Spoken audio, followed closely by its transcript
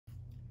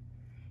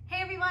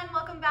everyone,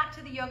 welcome back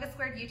to the Yoga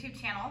Squared YouTube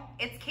channel.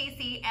 It's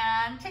Casey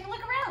and take a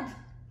look around.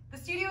 The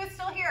studio is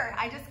still here.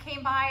 I just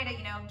came by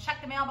to, check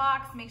the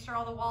mailbox, make sure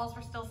all the walls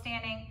were still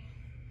standing.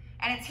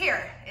 And it's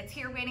here. It's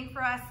here waiting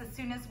for us as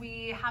soon as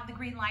we have the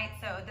green light.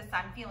 So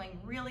I'm feeling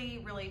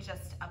really, really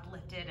just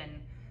uplifted and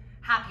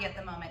happy at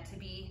the moment to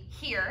be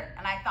here.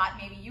 And I thought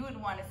maybe you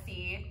would want to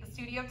see the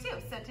studio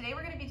too. So today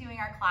we're going to be doing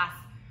our class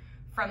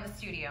from the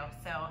studio.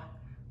 So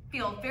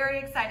feel very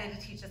excited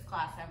to teach this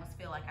class. I almost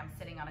feel like I'm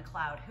sitting on a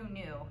cloud. Who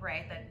knew,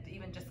 right? That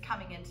even just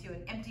coming into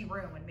an empty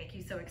room would make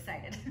you so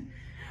excited.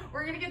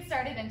 We're gonna get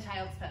started in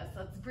child's pose.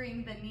 Let's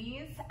bring the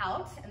knees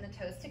out and the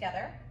toes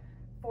together,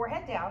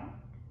 forehead down.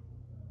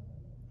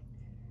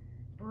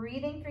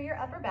 Breathing through your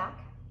upper back.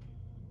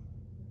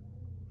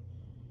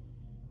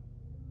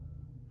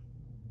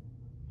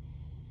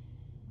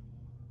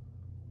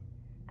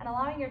 And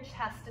allowing your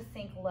chest to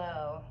sink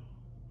low.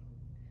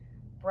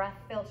 Breath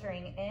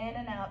filtering in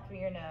and out through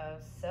your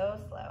nose,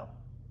 so slow.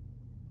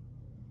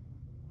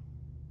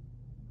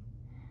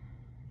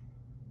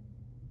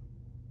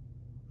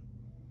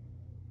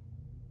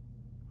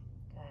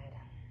 Good.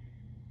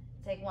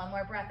 Take one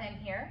more breath in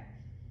here.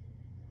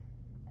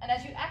 And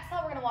as you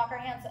exhale, we're gonna walk our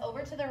hands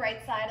over to the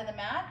right side of the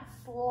mat.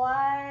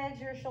 Slide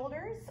your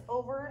shoulders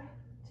over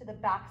to the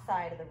back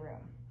side of the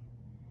room.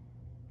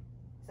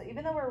 So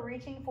even though we're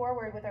reaching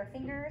forward with our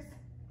fingers,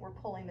 we're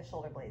pulling the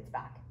shoulder blades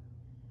back.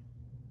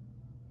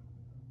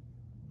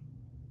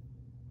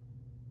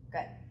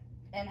 Good.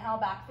 Inhale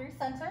back through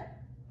center,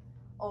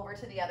 over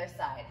to the other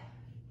side.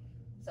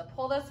 So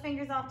pull those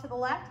fingers off to the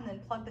left and then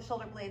plug the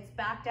shoulder blades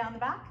back down the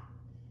back,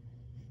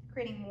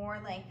 creating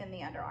more length in the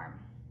underarm.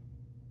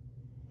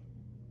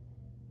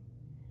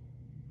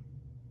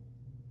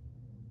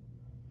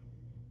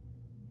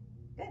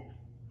 Good.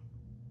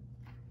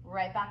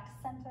 Right back to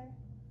center.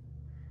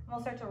 And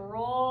we'll start to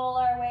roll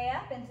our way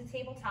up into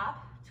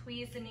tabletop.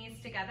 Tweeze the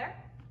knees together.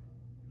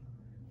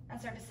 And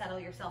start to settle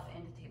yourself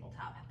into tabletop.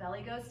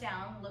 Belly goes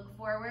down, look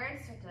forward,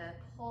 start to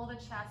pull the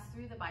chest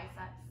through the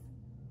biceps.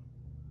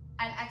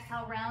 And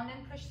exhale, round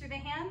and push through the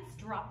hands,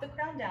 drop the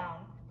crown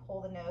down,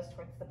 pull the nose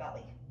towards the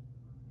belly.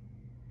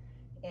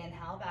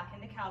 Inhale, back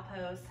into cow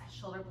pose,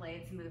 shoulder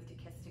blades move to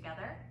kiss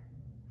together.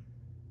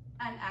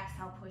 And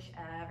exhale, push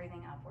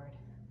everything upward.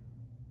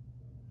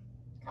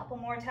 Couple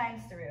more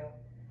times through.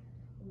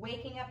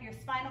 Waking up your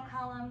spinal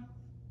column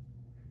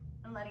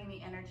and letting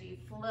the energy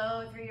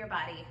flow through your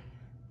body.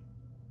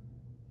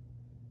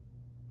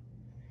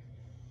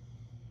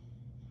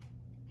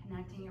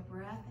 Connecting your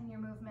breath and your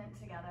movement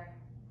together.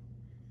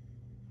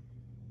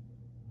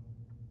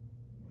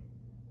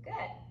 Good.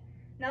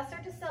 Now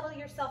start to settle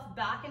yourself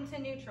back into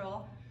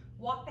neutral.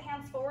 Walk the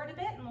hands forward a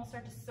bit and we'll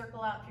start to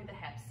circle out through the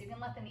hips. You can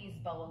let the knees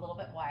bow a little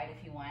bit wide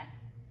if you want.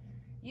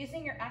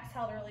 Using your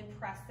exhale to really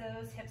press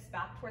those hips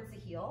back towards the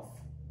heels.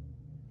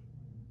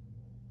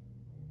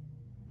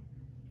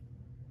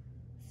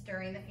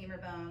 Stirring the femur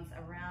bones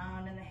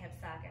around in the hip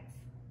sockets.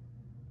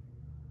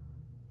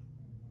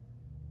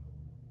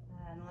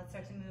 And let's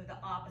start to move the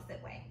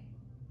opposite way.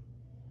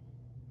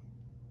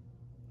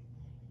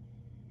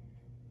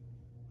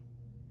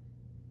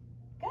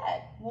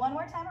 Good. One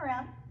more time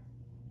around.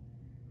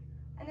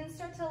 And then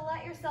start to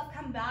let yourself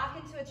come back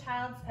into a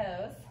child's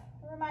pose.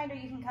 A reminder,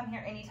 you can come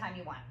here anytime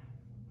you want.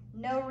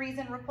 No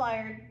reason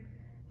required,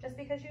 just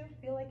because you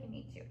feel like you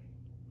need to.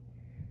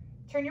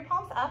 Turn your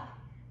palms up,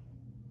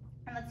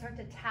 and let's start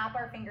to tap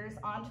our fingers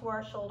onto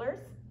our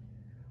shoulders,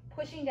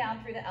 pushing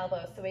down through the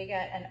elbows so we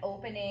get an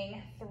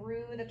opening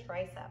through the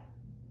tricep.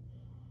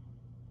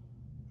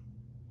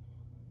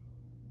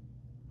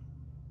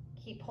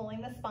 Keep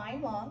pulling the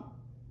spine long.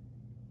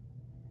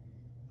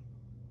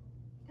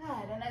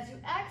 Good, and as you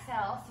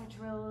exhale, start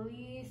to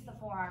release the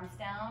forearms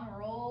down,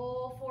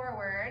 roll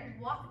forward,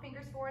 walk the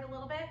fingers forward a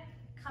little bit,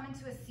 come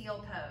into a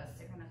seal pose.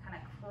 So you're gonna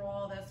kind of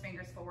crawl those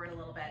fingers forward a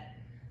little bit.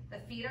 The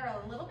feet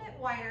are a little bit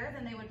wider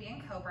than they would be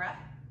in cobra.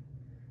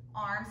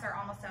 Arms are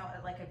almost out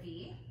at like a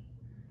V.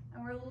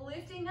 And we're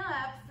lifting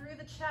up through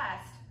the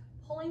chest,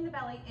 pulling the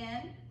belly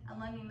in and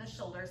letting the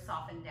shoulders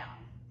soften down.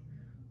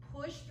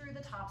 Push through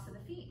the tops of the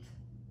feet.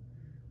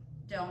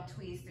 Don't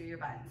tweeze through your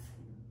buns.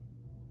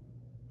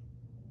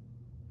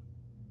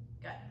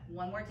 Good.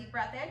 One more deep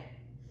breath in.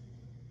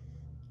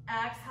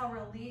 Exhale,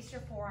 release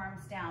your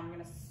forearms down. We're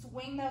gonna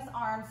swing those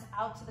arms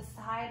out to the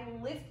side,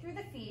 lift through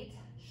the feet,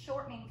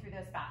 shortening through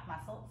those back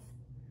muscles.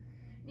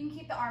 You can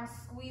keep the arms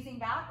squeezing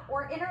back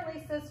or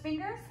interlace those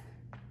fingers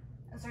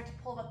and start to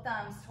pull the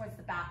thumbs towards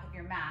the back of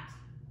your mat.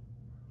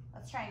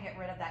 Let's try and get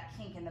rid of that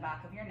kink in the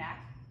back of your neck.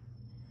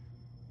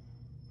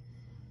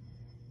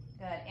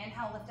 Good.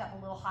 Inhale, lift up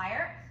a little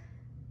higher.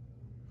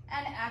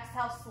 And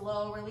exhale,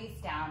 slow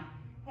release down.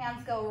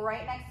 Hands go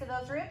right next to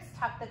those ribs,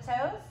 tuck the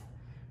toes.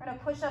 We're gonna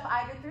push up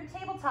either through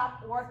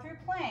tabletop or through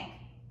plank.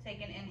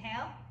 Take an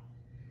inhale.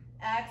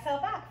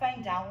 Exhale back,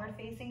 find downward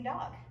facing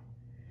dog.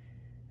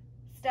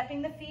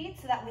 Stepping the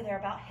feet so that way they're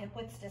about hip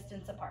width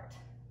distance apart.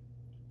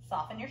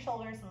 Soften your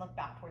shoulders and look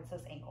back towards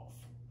those ankles.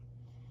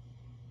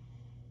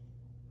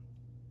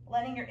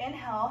 Letting your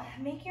inhale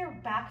make your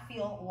back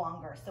feel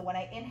longer. So when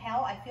I inhale,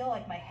 I feel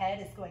like my head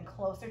is going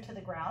closer to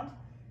the ground,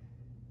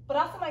 but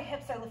also my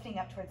hips are lifting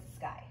up towards the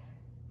sky.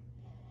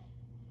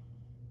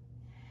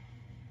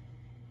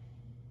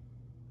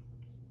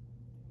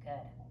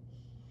 Good.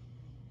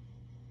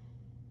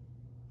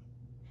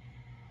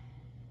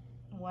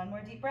 One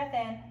more deep breath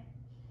in.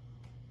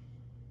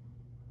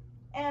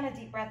 And a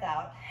deep breath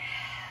out.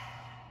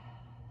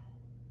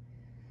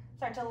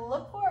 Start to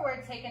look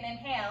forward, take an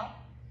inhale.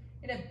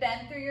 You're gonna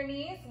bend through your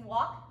knees,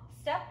 walk,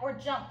 step, or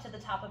jump to the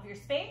top of your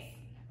space.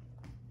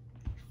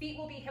 Feet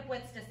will be hip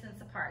width distance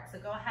apart, so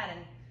go ahead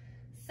and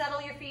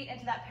settle your feet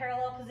into that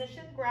parallel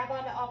position, grab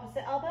onto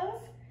opposite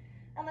elbows,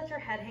 and let your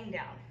head hang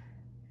down.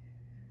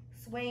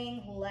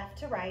 Swaying left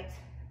to right,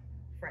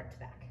 front to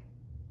back.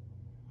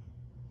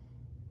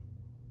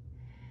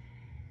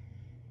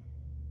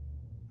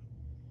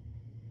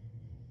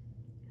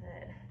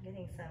 Good,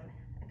 getting some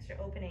extra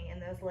opening in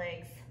those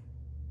legs.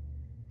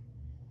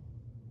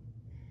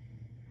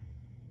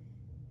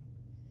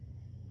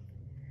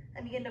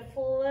 And begin to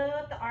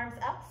float the arms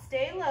up,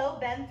 stay low,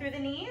 bend through the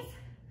knees,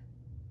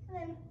 and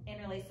then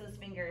interlace those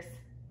fingers,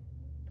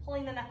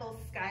 pulling the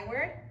knuckles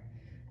skyward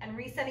and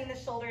resetting the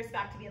shoulders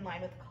back to be in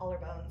line with the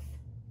collarbones.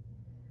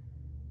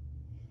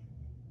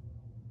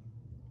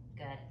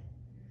 Good.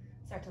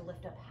 Start to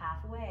lift up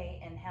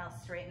halfway. Inhale,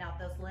 straighten out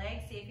those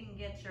legs. See if you can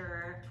get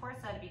your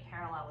torso to be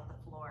parallel with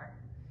the floor.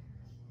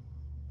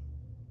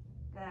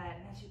 Good.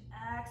 And as you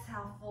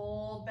exhale,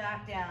 fold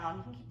back down.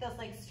 You can keep those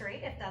legs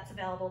straight if that's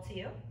available to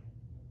you.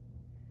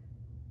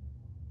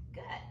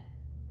 Good.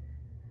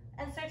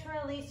 And start to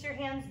release your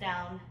hands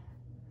down.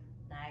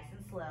 Nice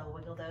and slow.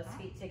 Wiggle those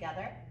feet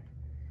together.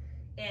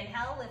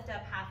 Inhale, lift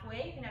up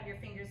halfway. You can have your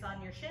fingers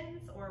on your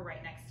shins or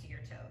right next to your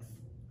toes.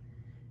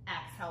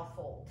 Exhale,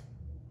 fold.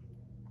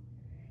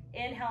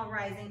 Inhale,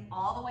 rising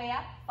all the way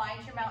up.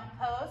 Find your mountain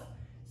pose.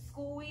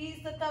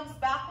 Squeeze the thumbs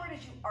backward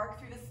as you arc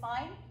through the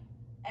spine.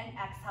 And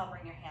exhale,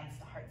 bring your hands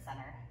to heart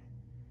center.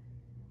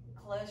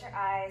 Close your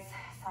eyes,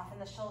 soften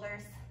the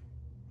shoulders.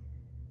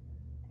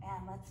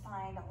 And let's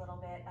find a little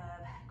bit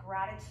of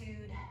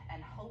gratitude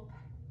and hope.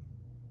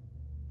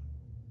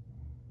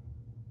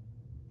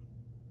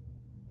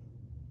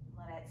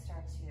 Let it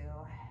start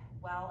to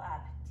well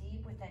up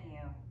deep within you.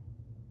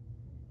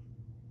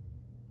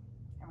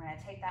 And we're going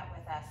to take that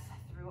with us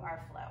through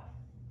our flow.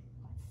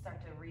 Let's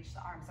start to reach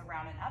the arms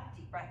around and up.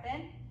 Deep breath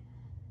in.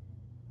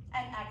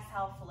 And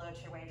exhale, float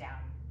your way down.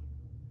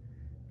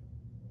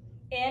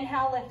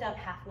 Inhale, lift up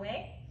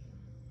halfway.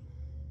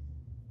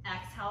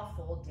 Exhale,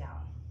 fold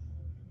down.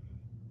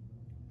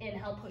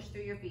 Inhale, push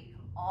through your feet.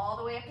 Come all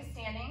the way up to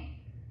standing.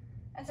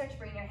 And start to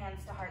bring your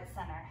hands to heart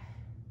center.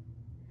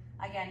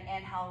 Again,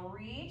 inhale,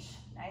 reach.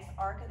 Nice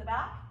arc of the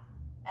back.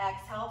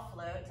 Exhale,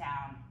 float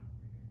down.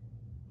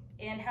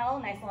 Inhale,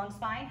 nice long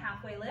spine,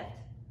 halfway lift.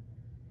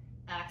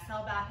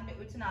 Exhale, back into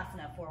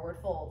Uttanasana, forward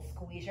fold.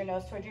 Squeeze your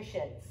nose towards your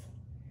shins.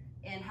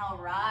 Inhale,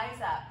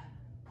 rise up.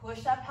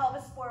 Push up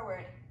pelvis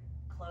forward.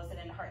 Close it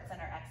into heart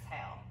center,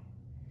 exhale.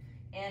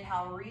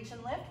 Inhale, reach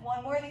and lift.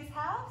 One more of these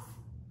halves.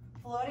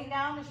 Floating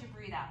down as you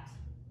breathe out.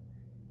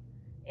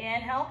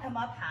 Inhale, come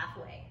up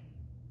halfway.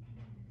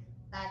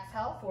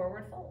 Exhale,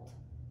 forward fold.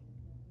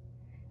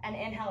 And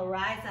inhale,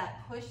 rise up.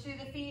 Push through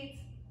the feet.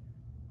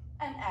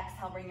 And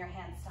exhale, bring your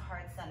hands to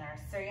heart center.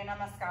 Surya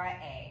Namaskara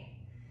A.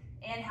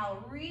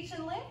 Inhale, reach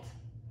and lift.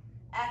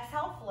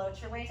 Exhale,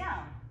 float your way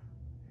down.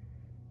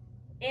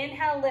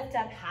 Inhale, lift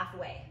up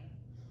halfway.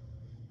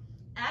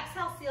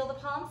 Exhale, seal the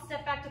palms,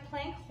 step back to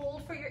plank,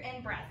 hold for your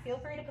in-breath. Feel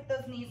free to put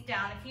those knees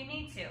down if you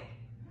need to.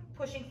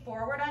 Pushing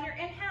forward on your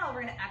inhale,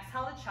 we're gonna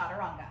exhale to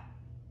Chaturanga.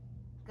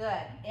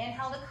 Good,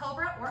 inhale to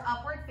Cobra or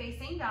upward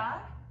facing dog.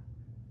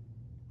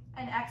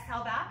 And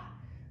exhale back,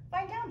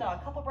 find down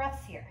dog, couple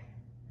breaths here.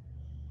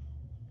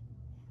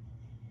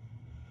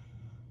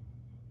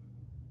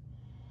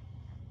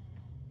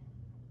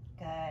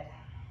 Good.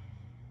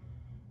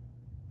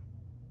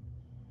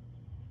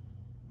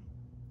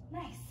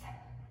 Nice.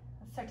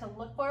 Let's start to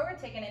look forward,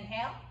 take an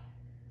inhale.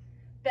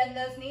 Bend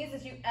those knees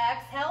as you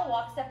exhale,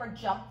 walk, step, or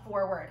jump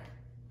forward.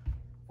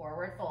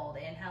 Forward fold,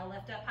 inhale,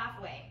 lift up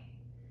halfway.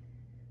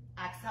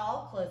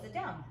 Exhale, close it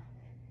down.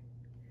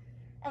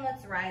 And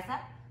let's rise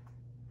up.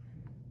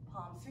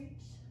 Palms reach,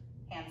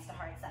 hands to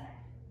heart center.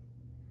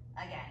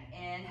 Again,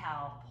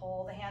 inhale,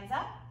 pull the hands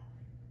up.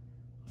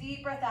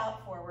 Deep breath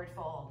out, forward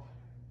fold.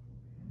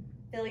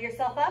 Fill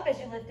yourself up as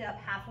you lift up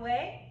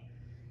halfway.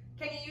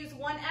 Can you use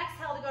one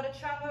exhale to go to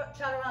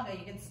Chaturanga?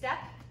 You can step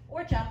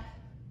or jump,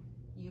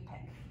 you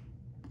pick.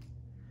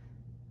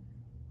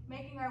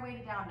 Making our way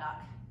to down dog.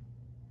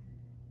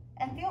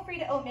 And feel free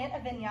to omit a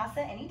vinyasa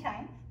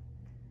anytime.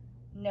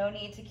 No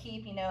need to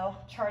keep,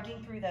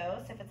 charging through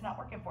those if it's not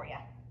working for you.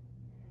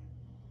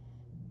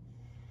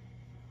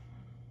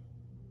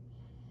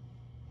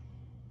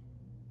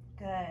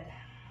 Good.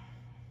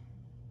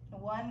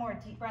 One more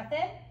deep breath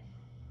in.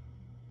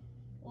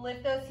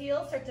 Lift those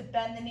heels, start to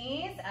bend the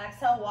knees.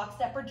 Exhale, walk,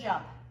 step, or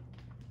jump.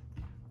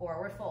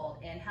 Forward fold.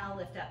 Inhale,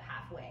 lift up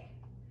halfway.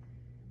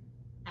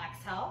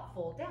 Exhale,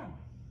 fold down.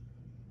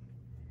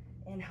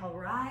 Inhale,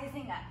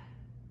 rising up.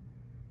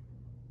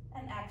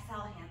 And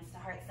exhale, hands to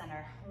heart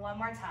center. One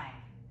more time.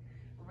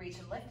 Reach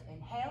and lift,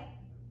 inhale.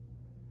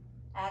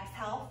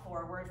 Exhale,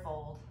 forward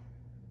fold.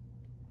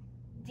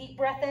 Deep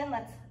breath in,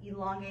 let's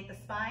elongate the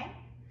spine.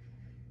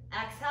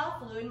 Exhale,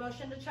 fluid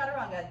motion to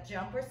chaturanga,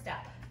 jump or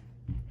step.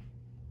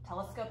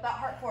 Telescope that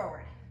heart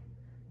forward.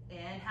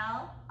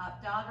 Inhale,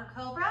 up dog or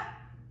cobra.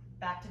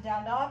 Back to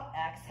down dog,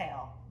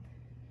 exhale.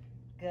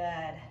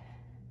 Good.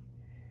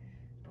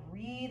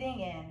 Breathing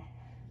in.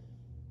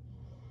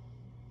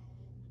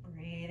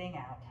 Breathing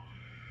out.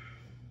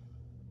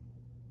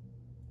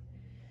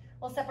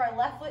 We'll step our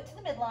left foot to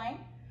the midline.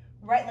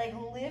 Right leg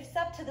lifts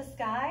up to the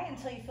sky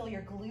until you feel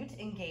your glute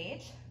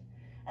engage.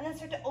 And then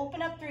start to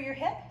open up through your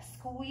hip.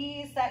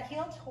 Squeeze that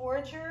heel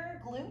towards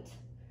your glute,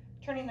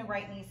 turning the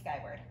right knee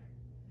skyward.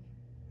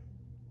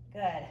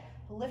 Good.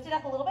 Lift it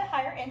up a little bit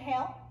higher.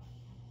 Inhale.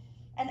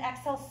 And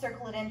exhale,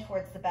 circle it in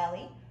towards the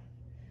belly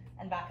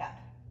and back up.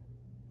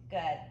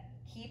 Good.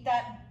 Keep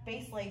that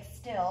base leg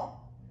still.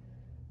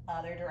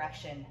 Other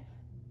direction.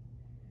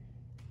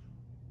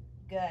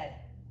 Good.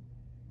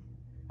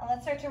 And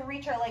let's start to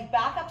reach our leg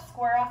back up,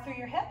 square off through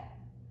your hip.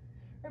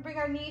 We bring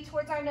our knee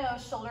towards our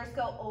nose, shoulders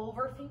go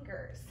over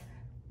fingers,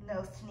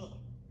 nose to knee.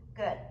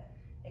 Good.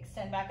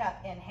 Extend back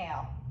up,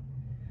 inhale.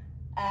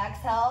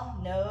 Exhale,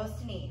 nose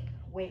to knee.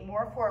 Weight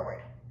more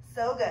forward.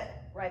 So good.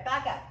 Right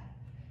back up.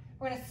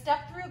 We're gonna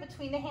step through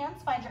between the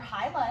hands, find your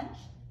high lunge.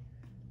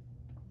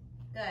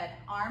 Good.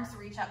 Arms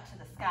reach up to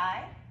the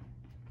sky.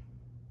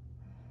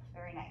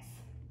 Very nice.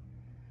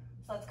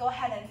 So let's go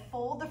ahead and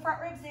fold the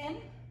front ribs in.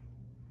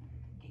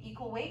 Get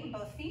equal weight in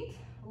both feet.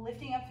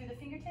 Lifting up through the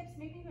fingertips,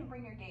 maybe even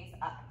bring your gaze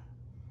up.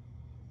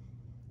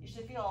 You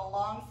should feel a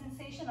long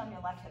sensation on your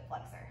left hip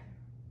flexor.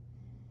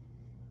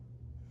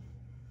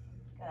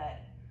 Good.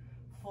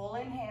 Full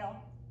inhale.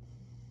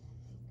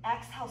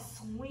 Exhale,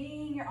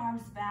 swing your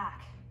arms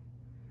back.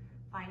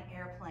 Find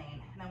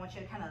airplane. And I want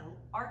you to kind of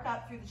arc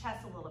up through the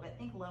chest a little bit.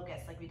 Think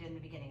locust like we did in the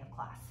beginning of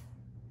class.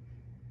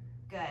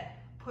 Good.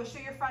 Push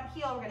through your front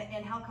heel. We're going to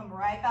inhale, come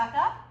right back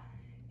up.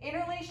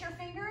 Interlace your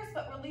fingers,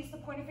 but release the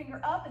pointer finger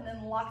up and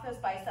then lock those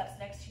biceps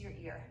next to your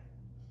ear.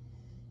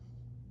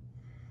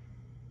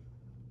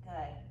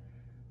 Good.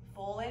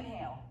 Full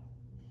inhale.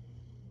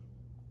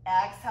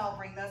 Exhale,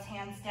 bring those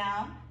hands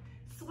down.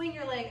 Swing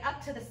your leg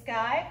up to the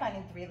sky,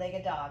 finding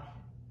three-legged dog.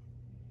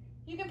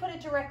 You can put it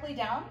directly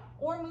down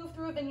or move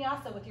through a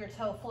vinyasa with your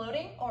toe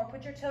floating or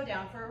put your toe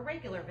down for a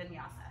regular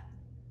vinyasa.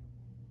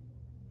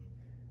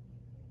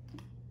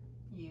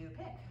 You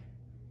pick.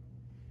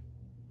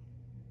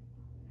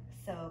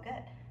 So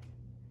good.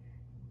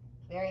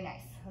 Very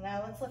nice.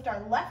 Now let's lift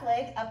our left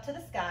leg up to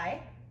the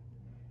sky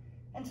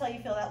until you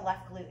feel that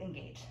left glute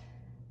engage.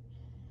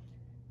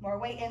 More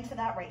weight into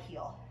that right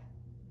heel.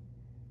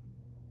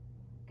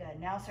 Good.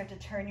 Now start to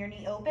turn your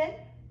knee open.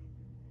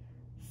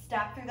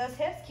 Stack through those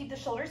hips. Keep the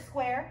shoulders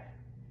square.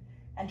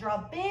 And draw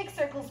big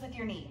circles with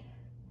your knee.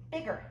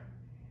 Bigger.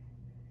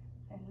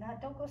 And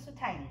don't go so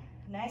tiny.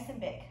 Nice and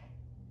big.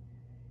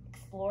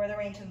 Explore the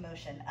range of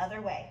motion.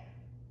 Other way.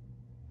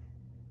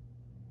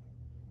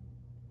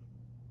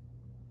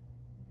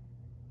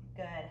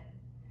 Good.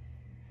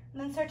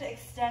 And then start to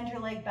extend your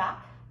leg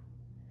back.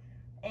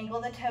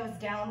 Angle the toes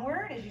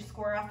downward as you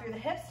square off through the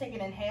hips. Take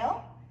an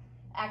inhale.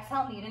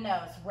 Exhale, knee to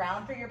nose.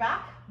 Round through your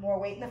back. More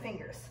weight in the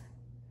fingers.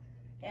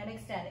 And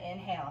extend.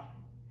 Inhale.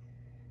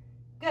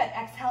 Good.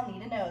 Exhale, knee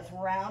to nose.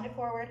 Round it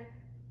forward.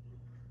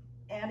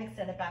 And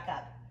extend it back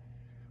up.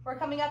 We're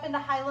coming up into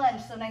high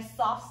lunge, so nice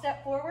soft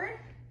step forward.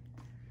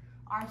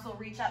 Arms will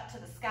reach up to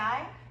the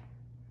sky.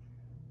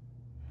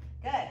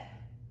 Good.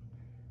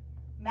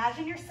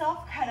 Imagine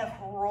yourself kind of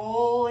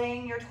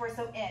rolling your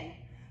torso in.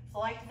 So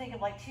I like to think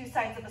of like two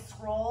sides of a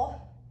scroll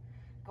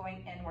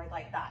going inward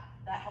like that.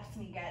 That helps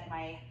me get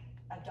my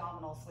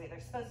abdominals the way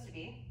they're supposed to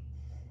be.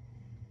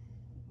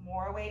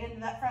 More weight into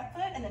that front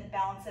foot and then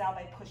balance it out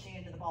by pushing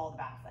into the ball of the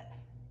back foot.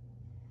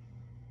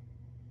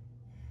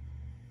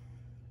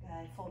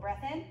 Good, full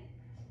breath in.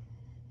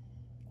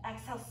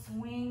 Exhale,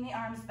 swing the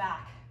arms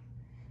back.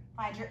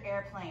 Find your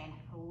airplane.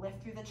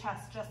 Lift through the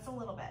chest just a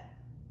little bit.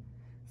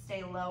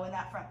 Stay low in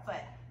that front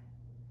foot.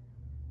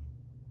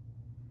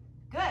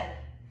 Good.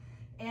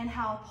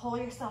 Inhale, pull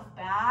yourself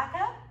back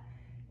up.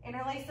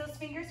 Interlace those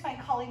fingers. Find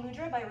Kali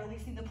Mudra by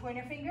releasing the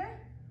pointer finger.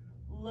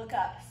 Look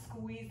up.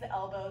 Squeeze the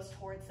elbows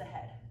towards the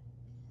head.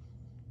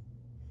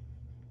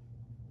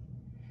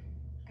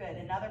 Good.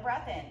 Another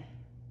breath in.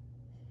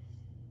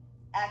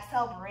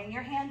 Exhale, bring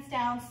your hands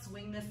down.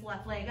 Swing this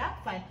left leg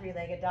up. Find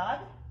three-legged dog.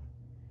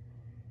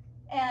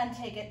 And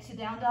take it to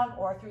down dog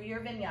or through your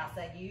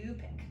vinyasa. You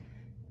pick.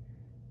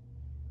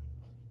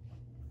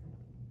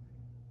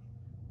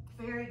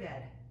 Very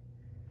good.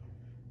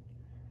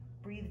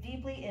 Breathe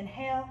deeply,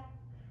 inhale.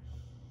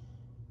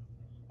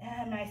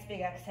 And nice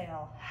big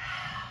exhale.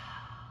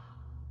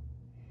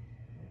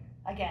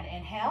 Again,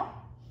 inhale.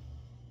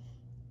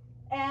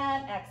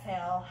 And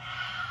exhale.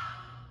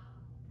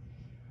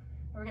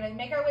 We're gonna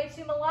make our way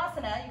to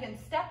Malasana. You can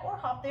step or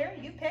hop there,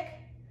 you pick.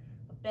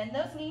 Bend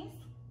those knees.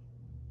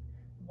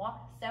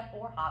 Walk, step,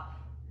 or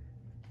hop.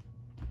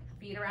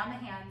 Feet around the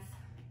hands.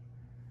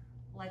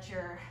 Let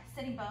your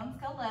sitting bones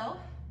go low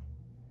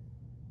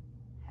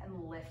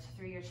and lift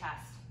through your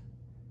chest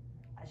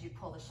as you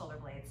pull the shoulder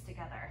blades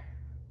together.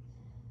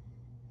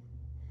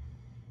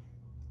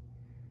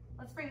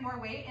 Let's bring more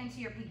weight into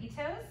your pinky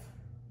toes.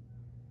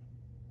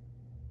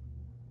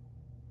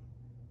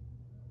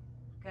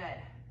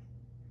 Good.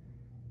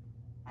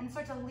 And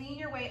start to lean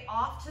your weight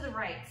off to the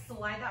right.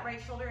 Slide that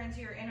right shoulder into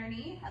your inner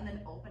knee and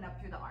then open up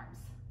through the arms.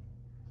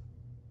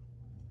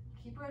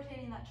 Keep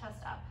rotating that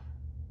chest up.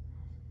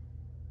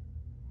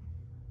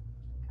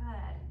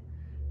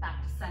 Good.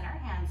 Back to center,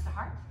 hands to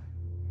heart.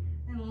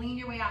 And lean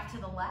your way off to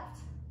the left.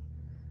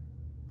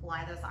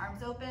 Fly those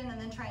arms open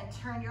and then try and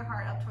turn your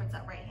heart up towards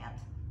that right hand.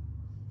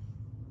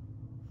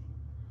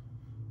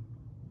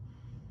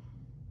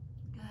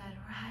 Good,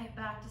 right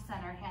back to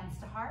center, hands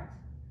to heart.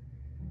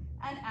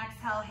 And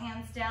exhale,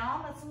 hands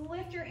down. Let's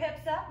lift your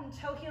hips up and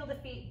toe heel the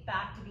feet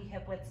back to be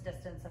hip width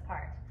distance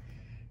apart.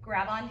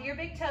 Grab onto your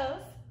big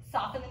toes,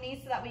 soften the knees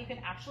so that way you can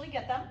actually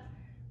get them.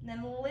 And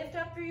then lift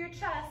up through your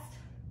chest.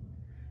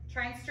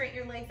 Try and straighten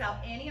your legs out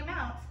any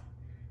amount.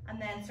 And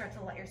then start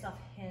to let yourself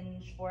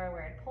hinge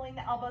forward, pulling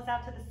the elbows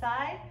out to the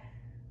side,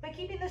 but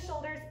keeping the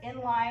shoulders in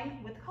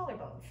line with the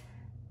collarbones.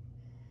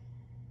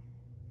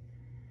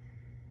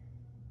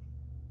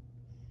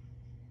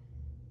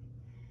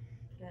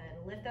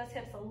 Good, lift those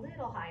hips a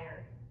little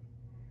higher.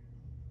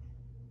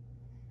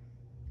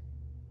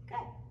 Good.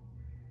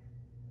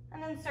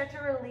 And then start to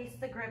release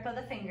the grip of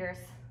the fingers.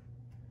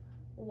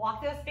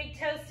 Walk those big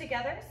toes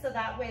together so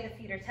that way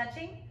the feet are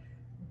touching.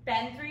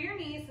 Bend through your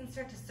knees and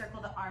start to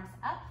circle the arms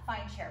up,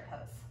 find chair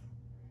pose.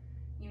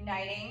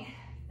 Uniting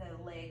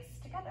the legs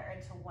together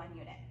into one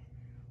unit.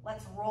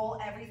 Let's roll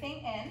everything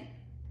in,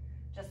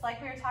 just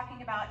like we were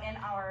talking about in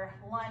our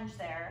lunge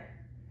there.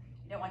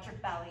 You don't want your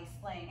belly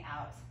splaying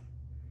out.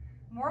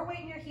 More weight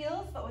in your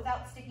heels, but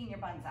without sticking your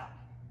buns out.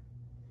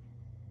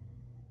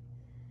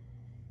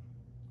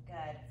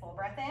 Good, full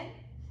breath in.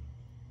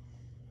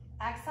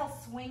 Exhale,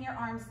 swing your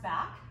arms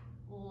back,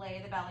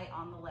 lay the belly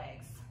on the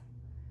legs.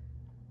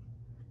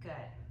 Good.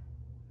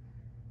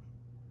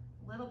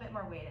 A little bit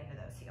more weight into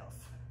those heels.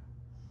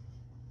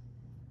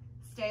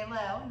 Stay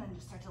low and then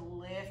just start to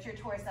lift your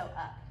torso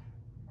up.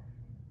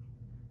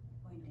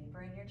 Going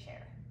deeper in your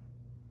chair.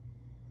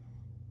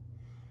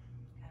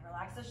 And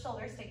relax those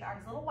shoulders, take the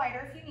arms a little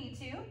wider if you need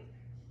to.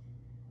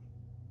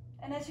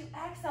 And as you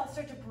exhale,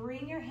 start to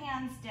bring your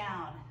hands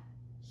down.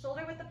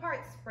 Shoulder width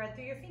apart, spread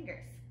through your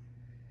fingers.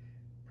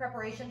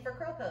 Preparation for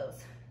crow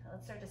pose.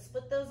 Let's start to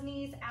split those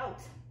knees out.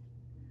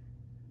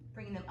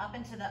 Bringing them up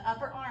into the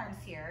upper arms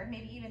here,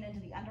 maybe even into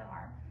the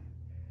underarm.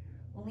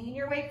 Lean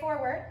your way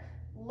forward,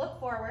 look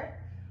forward.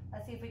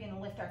 Let's see if we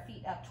can lift our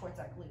feet up towards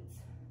our glutes.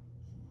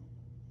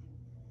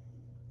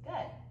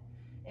 Good.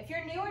 If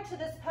you're newer to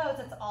this pose,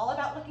 it's all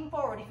about looking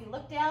forward. If you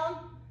look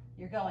down,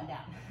 you're going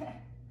down.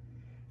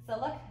 So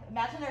look,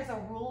 imagine there's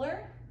a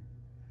ruler,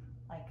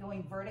 like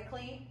going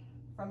vertically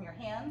from your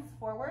hands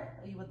forward.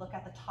 You would look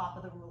at the top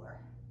of the ruler.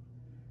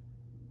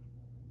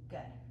 Good.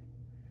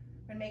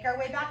 We're gonna make our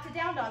way back to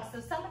down dog. So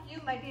some of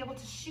you might be able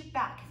to shoot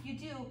back. If you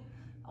do,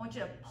 I want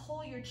you to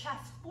pull your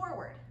chest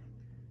forward.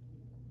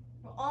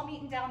 We'll all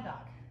meet in down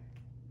dog.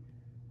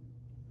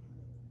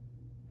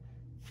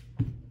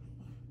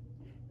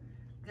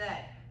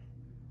 Good.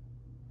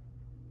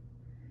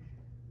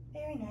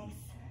 Very nice.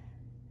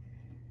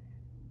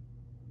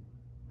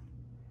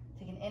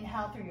 Take an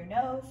inhale through your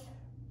nose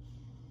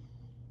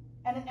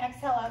and an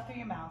exhale out through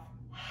your mouth.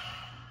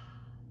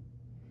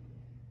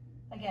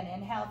 Again,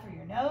 inhale through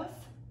your nose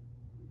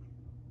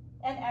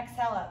and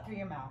exhale out through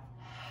your mouth.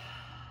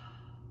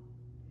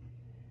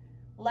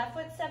 Left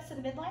foot steps to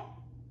the midline.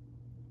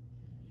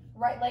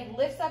 Right leg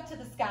lifts up to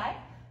the sky.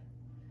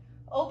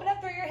 Open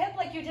up through your hip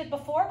like you did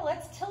before, but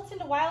let's tilt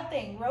into wild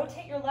thing.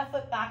 Rotate your left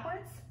foot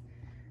backwards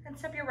and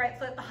step your right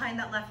foot behind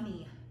that left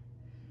knee.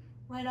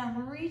 Right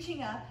arm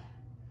reaching up,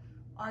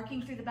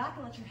 arcing through the back,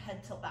 and let your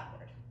head tilt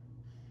backward.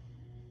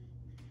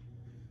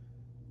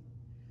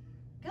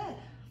 Good.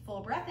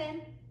 Full breath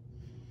in.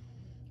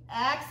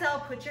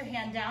 Exhale, put your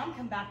hand down,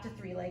 come back to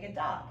three-legged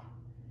dog.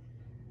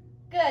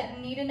 Good,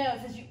 knee to nose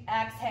as you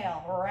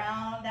exhale,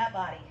 round that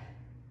body.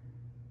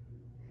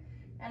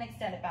 And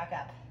extend it back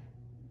up.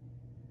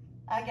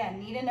 Again,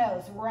 knee to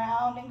nose,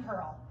 round and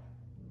curl.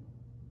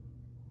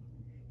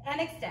 And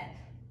extend.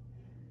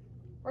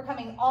 We're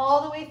coming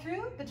all the way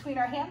through between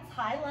our hands,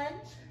 high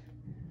lunge.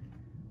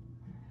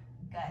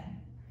 Good.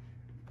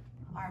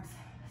 Arms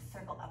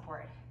circle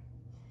upward.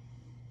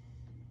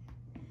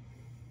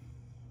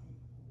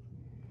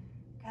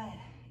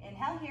 Good.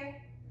 Inhale here.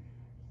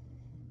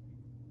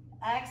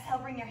 Exhale,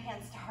 bring your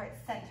hands to heart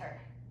center.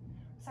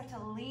 Start to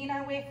lean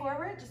our way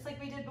forward, just like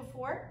we did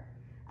before.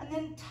 And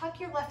then tuck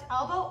your left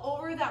elbow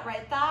over that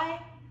right thigh.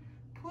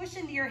 Push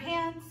into your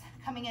hands,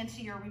 coming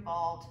into your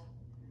revolved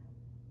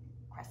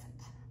crescent.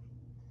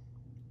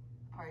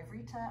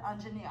 Parivrita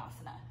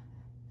Anjaneyasana.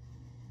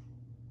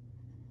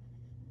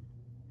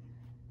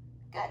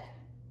 Good.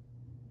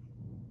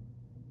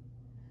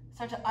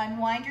 Start to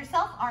unwind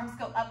yourself. Arms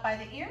go up by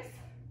the ears.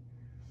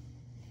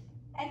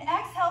 And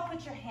exhale,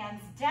 put your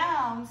hands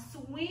down,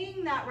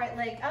 swing that right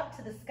leg up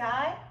to the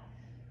sky,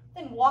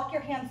 then walk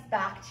your hands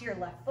back to your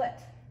left foot.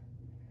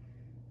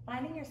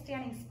 Finding your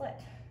standing split.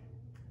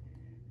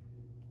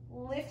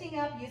 Lifting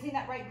up, using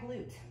that right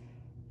glute.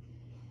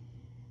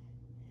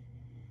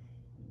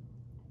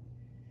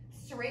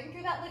 Straighten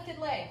through that lifted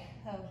leg.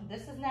 Oh,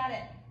 this is not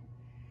it.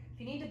 If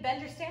you need to bend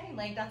your standing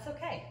leg, that's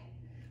okay.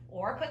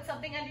 Or put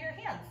something under your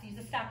hands. Use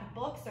a stack of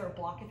books or a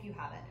block if you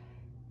have it.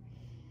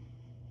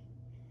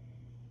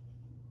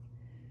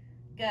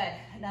 Good.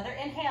 Another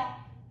inhale.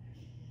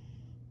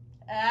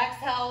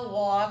 Exhale,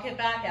 walk it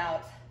back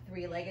out.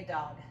 Three-legged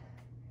dog.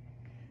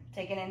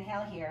 Take an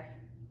inhale here.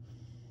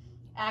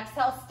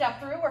 Exhale, step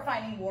through. We're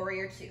finding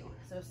warrior two.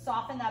 So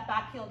soften that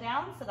back heel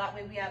down so that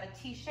way we have a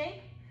T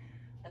shape.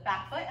 The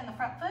back foot and the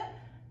front foot.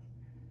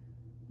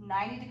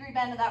 90-degree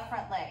bend of that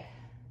front leg.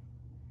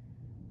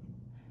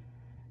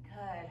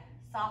 Good.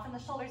 Soften the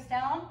shoulders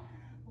down.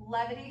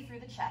 Levity through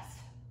the chest.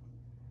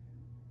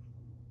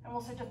 And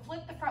we'll start to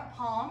flip the front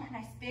palm.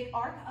 Nice big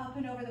arc up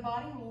and over the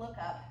body. Look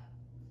up.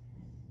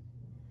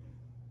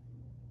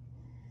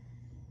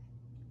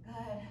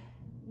 Good.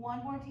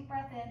 One more deep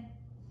breath in.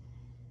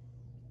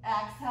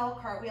 Exhale,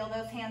 cartwheel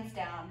those hands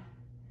down.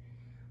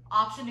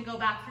 Option to go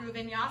back through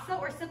Vinyasa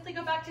or simply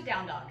go back to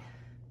down dog.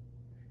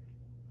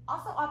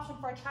 Also option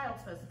for a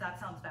child's pose if that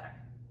sounds better.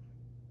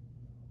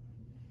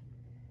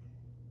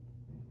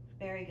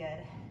 Very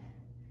good.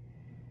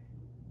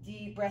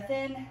 Deep breath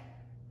in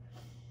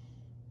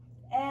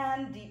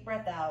and deep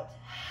breath out.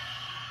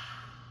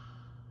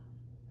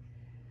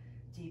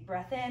 Deep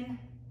breath in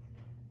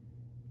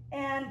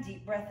and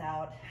deep breath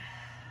out.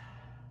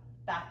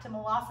 Back to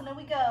Malasana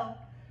we go.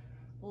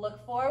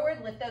 Look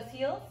forward, lift those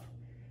heels.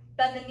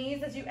 Bend the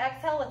knees as you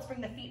exhale. Let's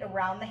bring the feet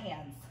around the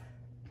hands.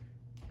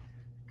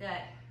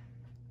 Good.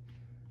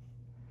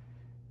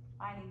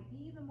 Finding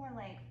even more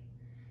length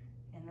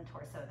in the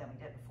torso than we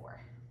did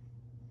before.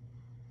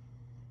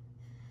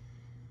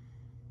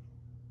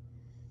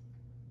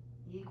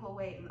 Equal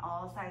weight in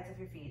all sides of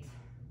your feet.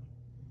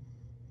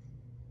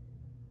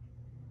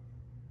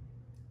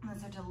 And then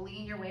start to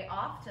lean your way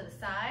off to the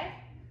side,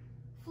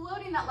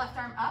 floating that left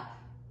arm up.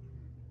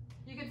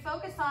 You could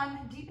focus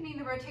on deepening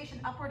the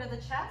rotation upward of the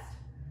chest,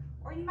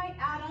 or you might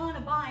add on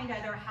a bind,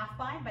 either a half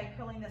bind by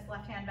curling this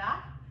left hand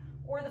back,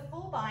 or the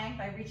full bind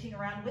by reaching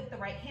around with the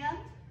right hand,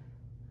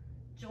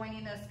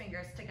 joining those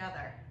fingers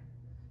together.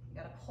 You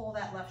gotta pull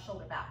that left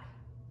shoulder back.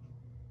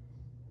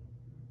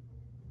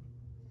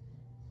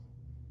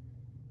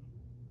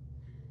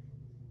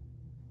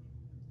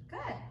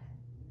 Good.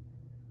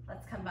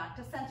 Let's come back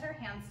to center,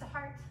 hands to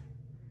heart.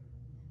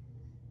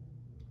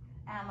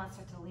 And let's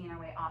start to lean our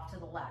way off to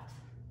the left.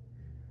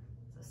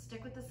 So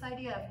stick with this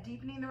idea of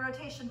deepening the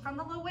rotation from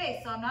the low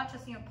waist. So I'm not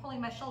just, pulling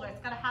my shoulder.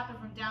 It's gotta happen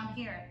from down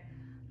here,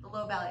 the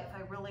low belly, if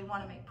I really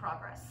wanna make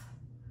progress.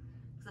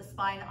 Because the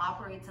spine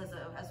operates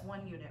as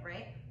one unit,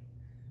 right?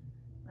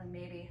 And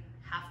maybe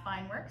half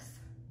bind works,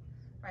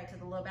 right to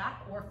the low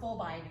back, or full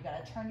bind. You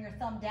gotta turn your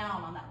thumb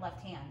down on that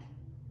left hand.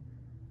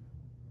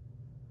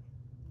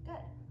 Good.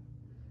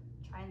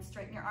 Try and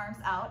straighten your arms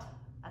out.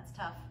 That's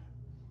tough.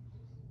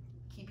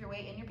 Keep your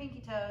weight in your pinky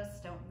toes.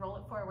 Don't roll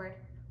it forward.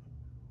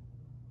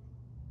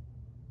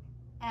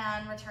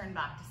 And return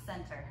back to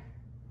center.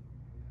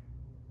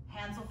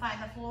 Hands will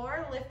find the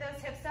floor. Lift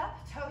those hips up.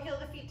 Toe heel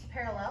the feet to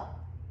parallel.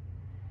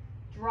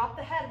 Drop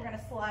the head. We're going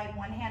to slide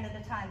one hand at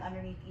a time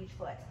underneath each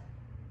foot.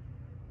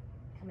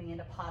 Coming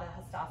into Pada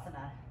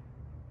Hastasana.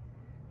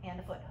 Hand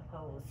to foot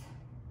pose.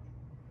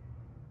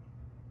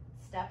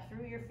 Step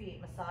through your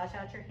feet. Massage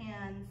out your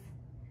hands.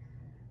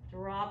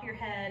 Drop your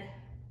head.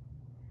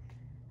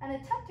 And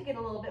attempt to get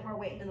a little bit more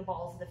weight into the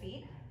balls of the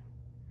feet.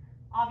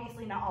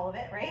 Obviously not all of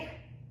it, right?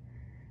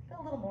 But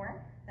a little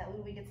more. That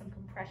way we get some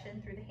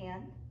compression through the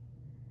hand.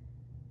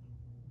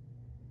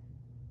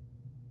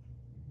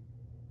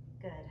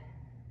 Good.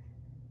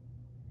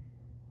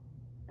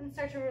 And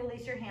start to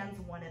release your hands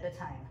one at a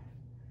time.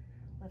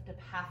 Lift up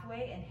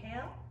halfway,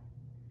 inhale.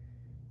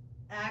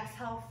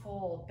 Exhale,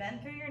 fold.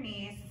 Bend through your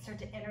knees and start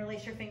to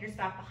interlace your fingers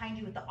back behind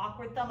you with the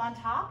awkward thumb on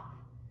top.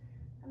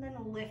 And then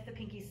lift the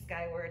pinkies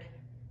skyward.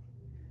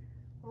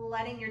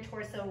 Letting your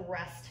torso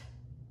rest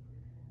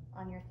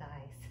on your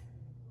thighs.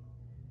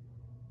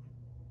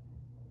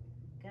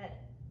 Good.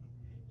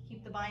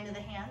 Keep the bind of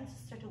the hands.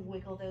 Start to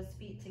wiggle those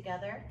feet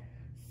together.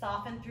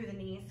 Soften through the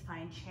knees.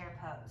 Find chair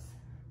pose.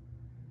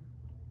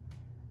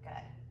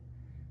 Good.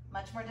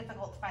 Much more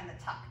difficult to find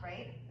the tuck,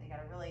 right? You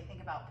gotta really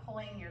think about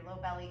pulling your low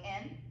belly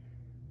in.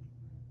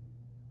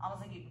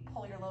 Almost like you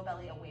pull your low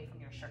belly away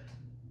from your shirt.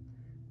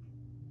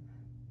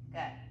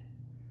 Good.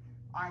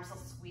 Arms will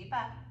sweep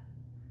up.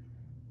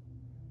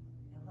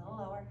 A little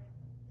lower.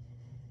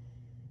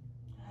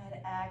 Good.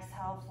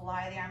 Exhale,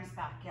 fly the arms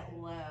back, get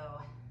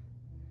low.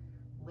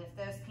 Lift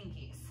those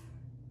pinkies.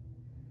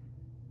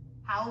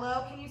 How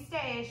low can you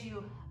stay as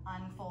you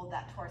unfold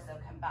that torso,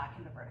 come back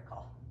into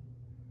vertical?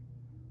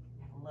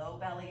 Low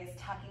belly is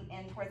tucking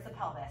in towards the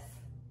pelvis.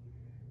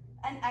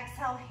 And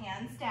exhale,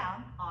 hands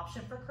down.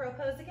 Option for crow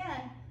pose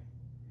again.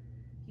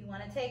 If you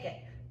want to take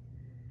it.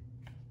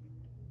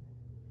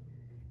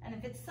 And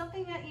if it's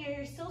something that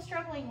you're still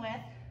struggling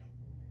with,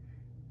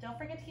 don't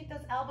forget to keep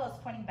those elbows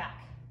pointing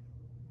back.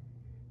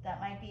 That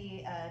might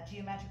be a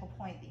geometrical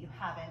point that you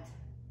haven't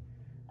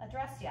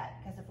addressed yet,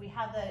 because if we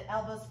have the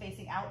elbows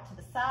facing out to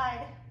the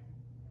side,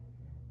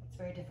 it's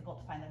very difficult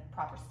to find the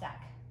proper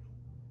stack.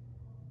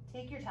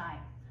 Take your time.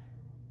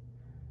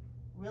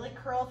 Really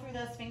curl through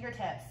those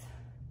fingertips.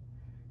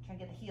 Try and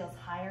get the heels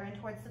higher in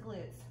towards the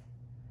glutes.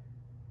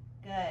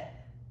 Good.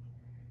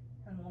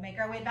 And we'll make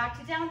our way back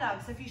to down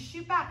dog. So if you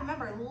shoot back,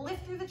 remember,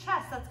 lift through the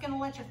chest. That's going to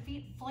let your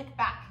feet flick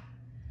back.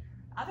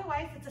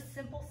 Otherwise, it's a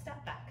simple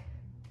step back.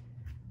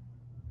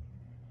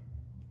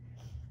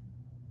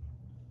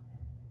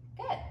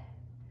 Good.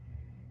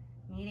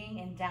 Meeting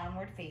in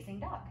downward facing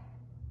dog.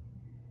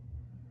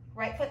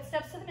 Right foot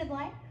steps to the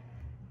midline.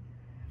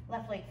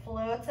 Left leg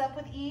floats up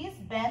with ease.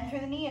 Bend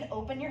through the knee and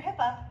open your hip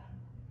up.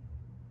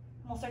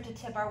 We'll start to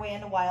tip our way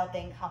into Wild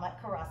Thing,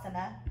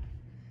 Kamatkarasana.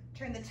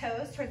 Turn the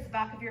toes towards the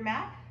back of your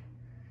mat.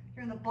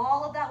 You're in the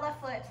ball of that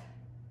left foot.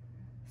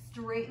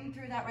 Straighten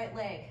through that right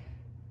leg.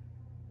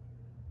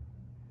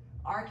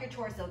 Arc your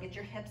torso, get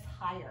your hips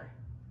higher.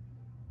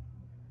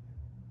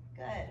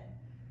 Good.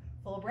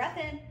 Full breath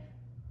in.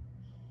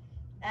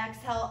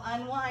 Exhale,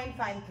 unwind,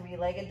 find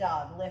three-legged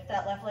dog. Lift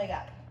that left leg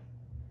up.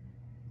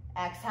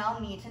 Exhale,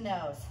 knee to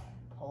nose.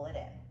 Pull it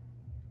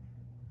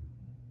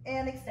in.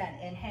 And extend.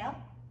 Inhale.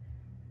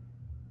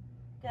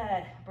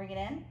 Good. Bring it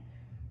in.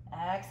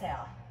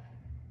 Exhale.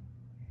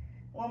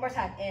 One more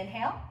time.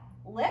 Inhale.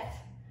 Lift.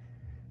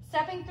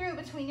 Stepping through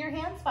between your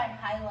hands, find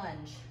high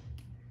lunge.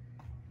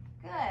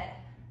 Good.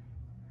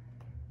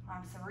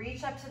 Arms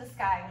reach up to the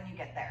sky when you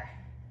get there.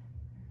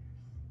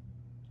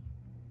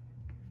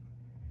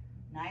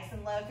 Nice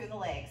and low through the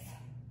legs.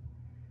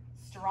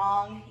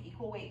 Strong,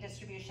 equal weight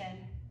distribution.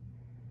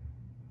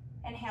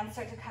 And hands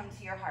start to come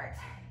to your heart.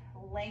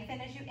 Lengthen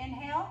as you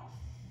inhale.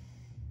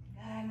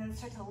 And then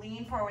start to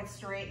lean forward,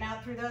 straighten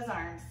out through those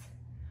arms.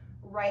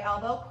 Right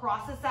elbow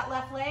crosses that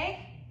left leg.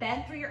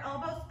 Bend through your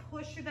elbows,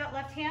 push through that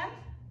left hand.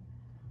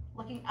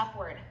 Looking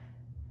upward.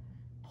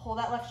 Pull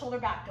that left shoulder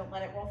back, don't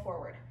let it roll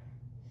forward.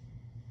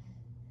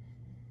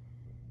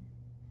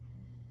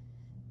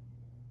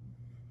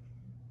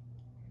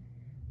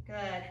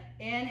 Good.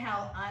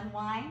 Inhale,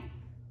 unwind.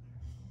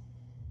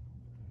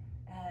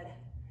 Good.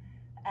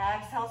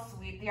 Exhale,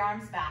 sweep the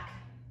arms back.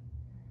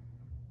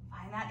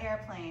 Find that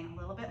airplane.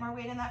 A little bit more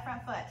weight in that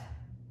front foot.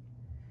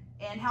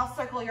 Inhale,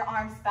 circle your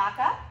arms back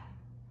up.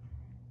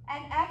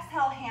 And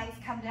exhale, hands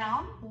come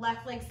down.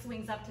 Left leg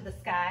swings up to the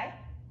sky.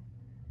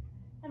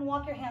 And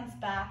walk your hands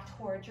back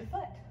towards your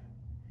foot.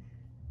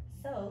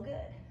 So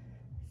good.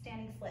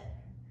 Standing split.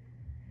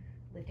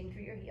 Lifting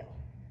through your heel.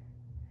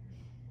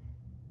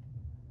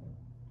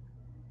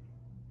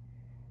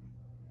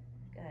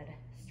 Good.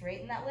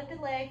 Straighten that lifted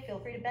leg. Feel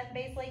free to bend the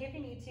base leg if you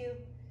need to.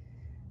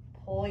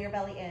 Pull your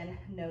belly in,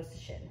 nose to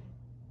shin.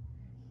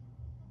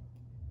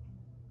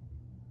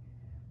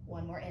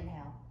 One more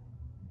inhale.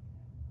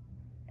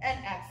 And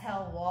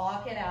exhale,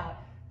 walk it out.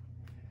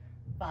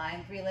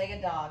 Find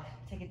three-legged dog.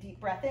 Take a deep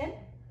breath in.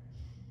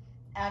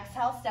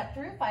 Exhale, step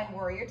through, find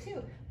warrior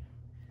two.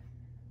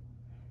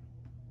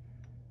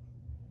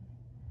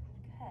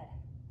 Good.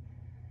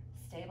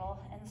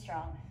 Stable and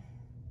strong.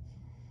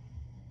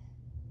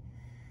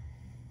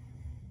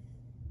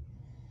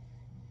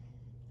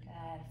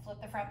 Good.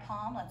 Flip the front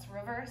palm, let's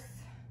reverse.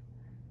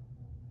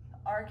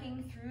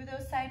 Arcing through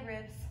those side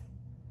ribs.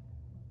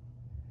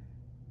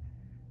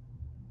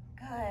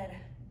 Good.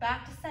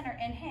 Back to center,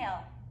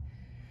 inhale.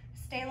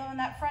 Stay low in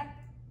that front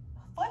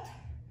foot.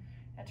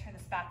 Now turn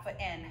this back foot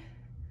in.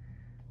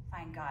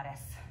 Find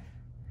goddess.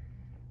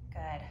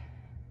 Good.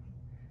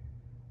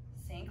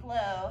 Sink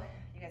low.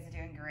 You guys are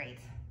doing great.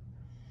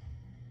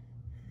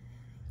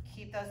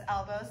 Keep those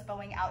elbows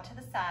bowing out to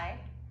the side.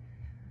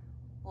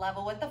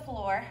 Level with the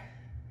floor.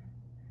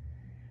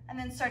 And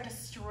then start to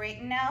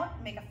straighten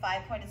out, make a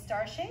 5-pointed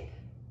star shape.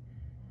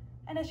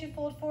 And as you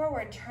fold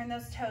forward, turn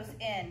those toes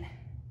in,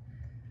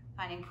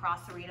 finding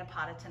Prasarita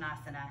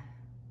Padottanasana.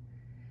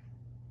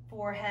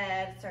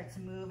 Forehead starts to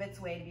move its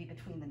way to be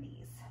between the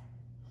knees.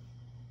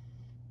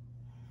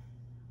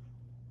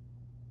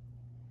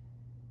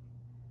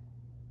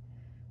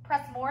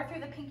 Press more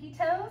through the pinky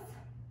toes.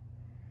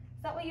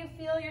 Is that way you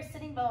feel your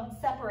sitting bones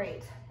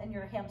separate and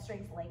your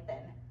hamstrings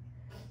lengthen?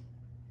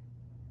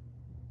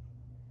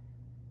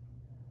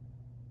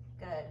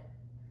 Good.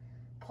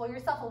 Pull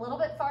yourself a little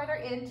bit farther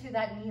into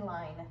that knee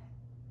line.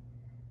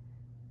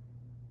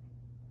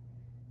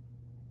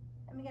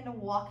 And begin to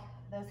walk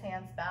those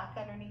hands back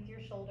underneath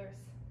your shoulders.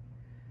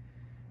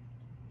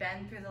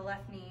 Bend through the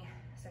left knee.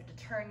 Start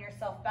to turn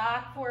yourself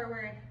back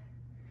forward.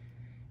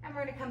 And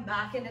we're going to come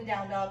back into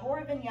down dog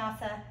or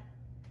vinyasa,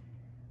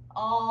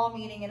 all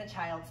meeting in a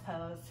child's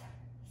pose.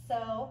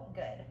 So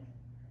good.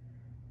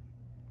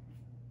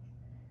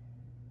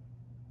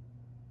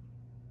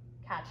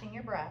 Catching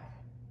your breath.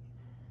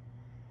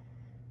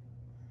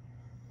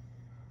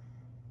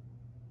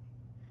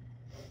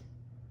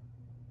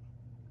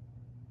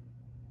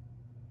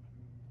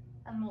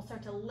 And we'll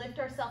start to lift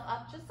ourselves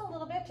up just a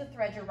little bit to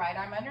thread your right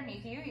arm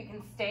underneath you. You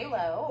can stay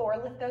low or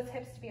lift those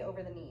hips to be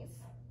over the knees.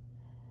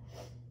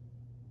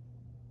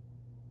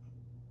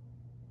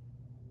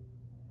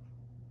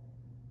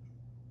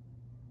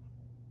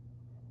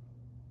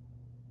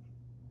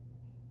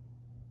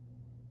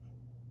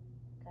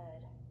 Good.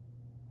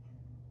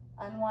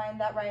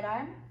 Unwind that right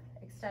arm,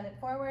 extend it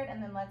forward,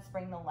 and then let's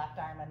bring the left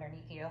arm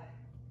underneath you.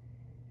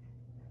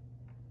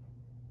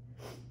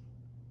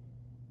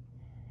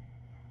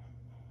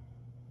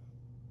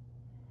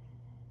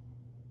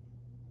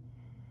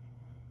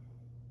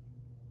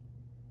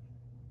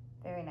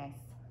 Very nice.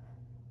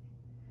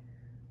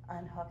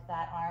 Unhook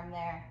that arm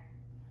there.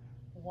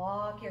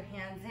 Walk your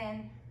hands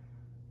in.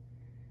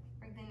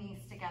 Bring the knees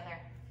together.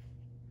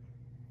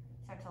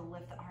 Start to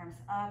lift the arms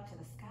up to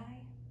the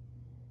sky.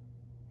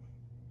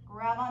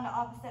 Grab onto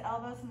opposite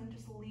elbows and then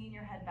just lean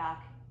your head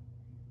back.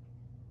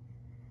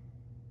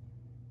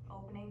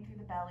 Opening through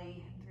the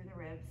belly and through the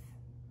ribs.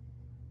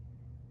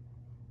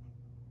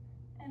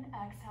 And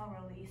exhale,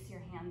 release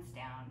your hands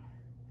down.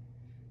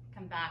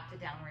 Come back to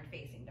downward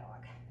facing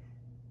dog.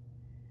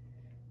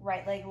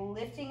 Right leg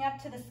lifting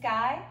up to the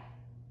sky.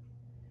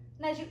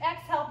 And as you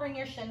exhale, bring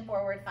your shin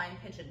forward, find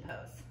pigeon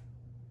pose.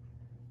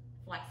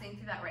 Flexing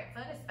through that right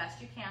foot as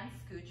best you can,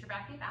 scoot your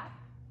back knee back.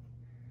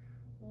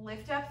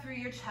 Lift up through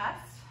your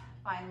chest,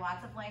 find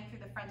lots of length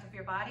through the front of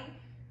your body,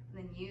 and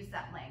then use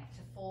that length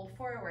to fold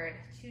forward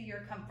to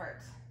your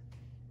comfort.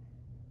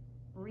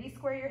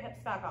 Re-square your hips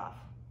back off.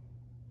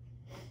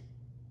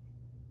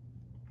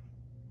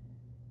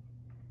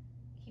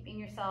 Keeping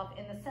yourself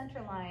in the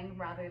center line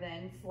rather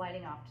than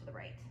sliding off to the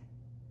right.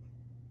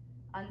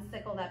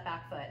 Unsickle that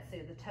back foot so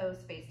the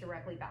toes face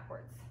directly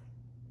backwards.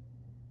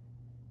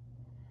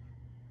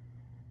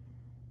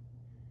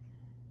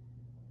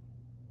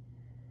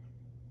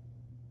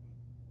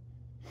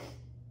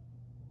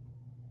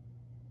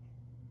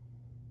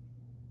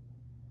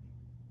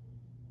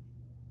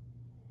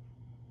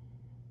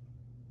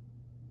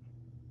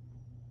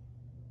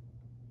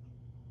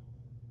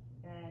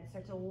 Good.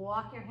 Start to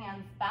walk your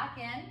hands back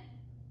in.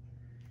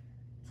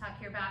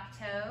 Tuck your back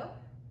toe.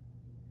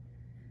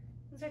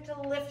 And start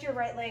to lift your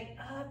right leg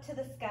up to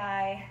the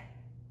sky.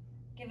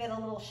 Give it a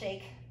little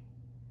shake.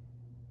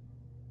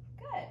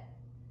 Good.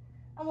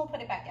 And we'll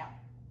put it back down.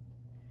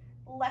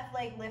 Left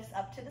leg lifts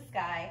up to the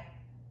sky.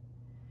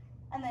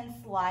 And then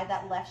slide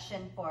that left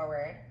shin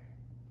forward,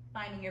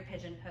 finding your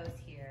pigeon pose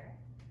here.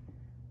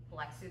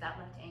 Flex through that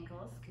left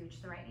ankle, scooch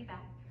the right knee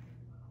back.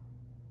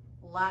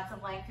 Lots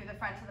of length through the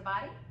front of the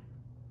body.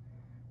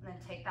 And then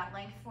take that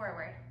length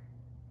forward,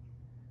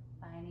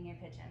 finding your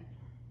pigeon.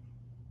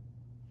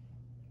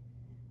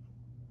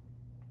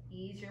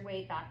 Ease your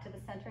weight back to the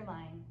center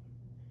line.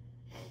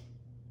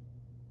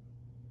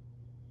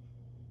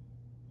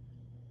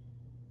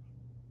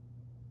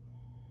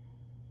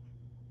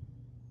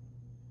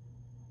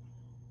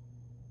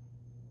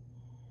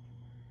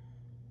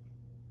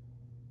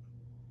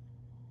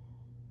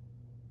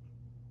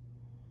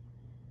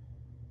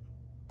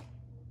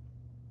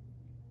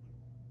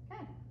 Good.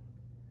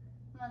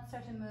 Let's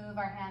start to move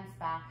our hands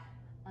back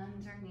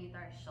underneath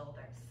our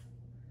shoulders.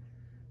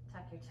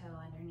 Tuck your toe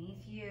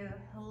underneath you.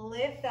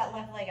 Lift that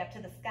left leg up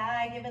to the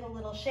sky. Give it a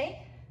little shake.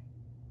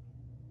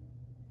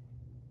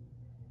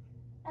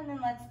 And then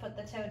let's put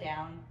the toe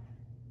down.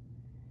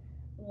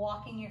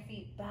 Walking your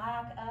feet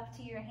back up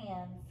to your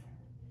hands.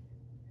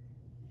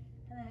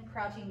 And then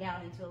crouching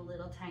down into a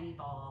little tiny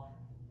ball.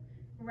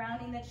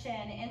 Rounding the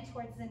chin in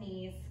towards the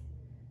knees,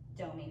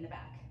 doming the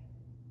back.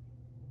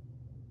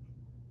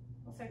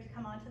 We'll start to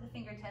come onto the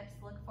fingertips,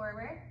 look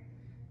forward.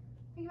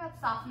 Think about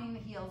softening the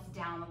heels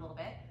down a little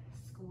bit.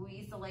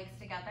 Squeeze the legs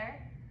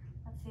together.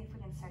 Let's see if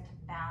we can start to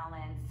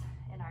balance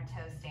in our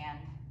toe stand.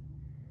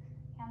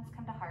 Hands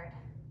come to heart.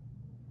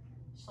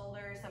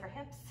 Shoulders over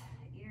hips,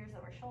 ears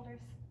over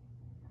shoulders.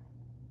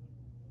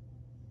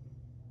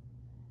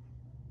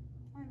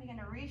 And begin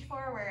to reach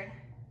forward.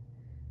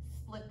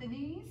 Split the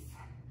knees.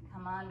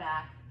 Come on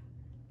back.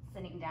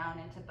 Sitting down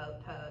into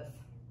boat pose.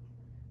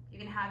 You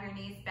can have your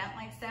knees bent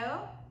like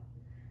so.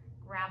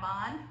 Grab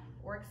on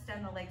or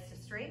extend the legs to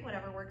straight,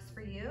 whatever works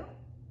for you.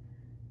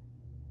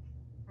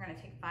 We're gonna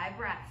take 5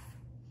 breaths.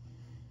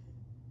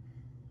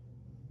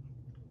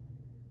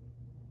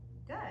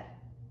 Good.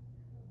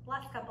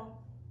 Last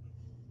couple.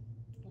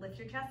 Lift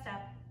your chest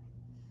up.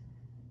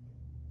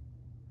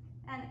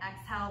 And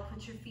exhale,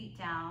 put your feet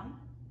down.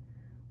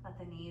 Let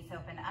the knees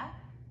open up.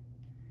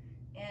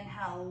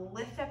 Inhale,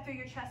 lift up through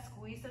your chest,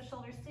 squeeze those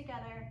shoulders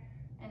together,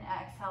 and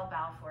exhale,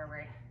 bow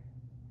forward.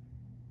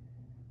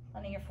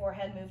 Letting your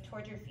forehead move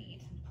toward your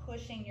feet,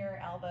 pushing your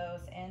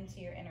elbows into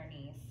your inner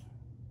knees.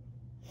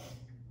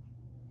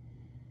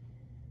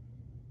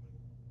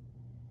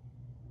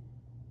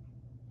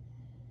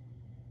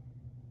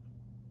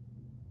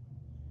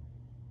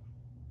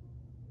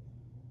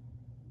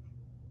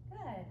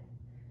 Good.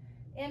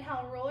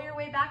 Inhale, roll your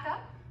way back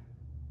up.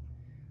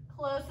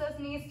 Close those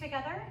knees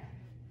together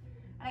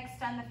and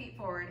extend the feet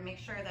forward and make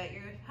sure that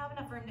you have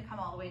enough room to come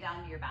all the way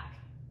down to your back.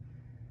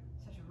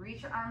 Start to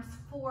Reach your arms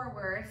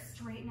forward,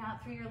 straighten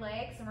out through your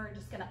legs, and we're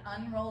just gonna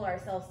unroll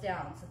ourselves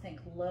down. So think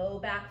low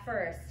back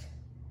first.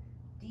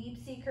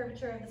 Deep sea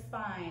curvature of the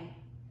spine,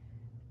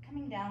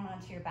 coming down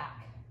onto your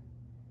back.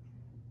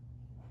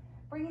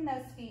 Bringing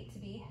those feet to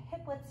be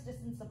hip-width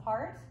distance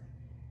apart,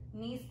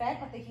 knees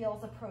bent with the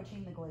heels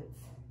approaching the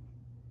glutes.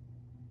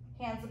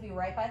 Hands will be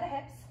right by the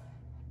hips.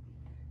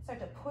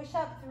 Start to push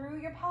up through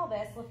your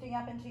pelvis, lifting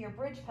up into your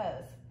bridge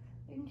pose.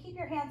 You can keep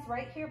your hands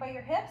right here by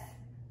your hips,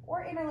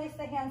 or interlace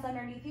the hands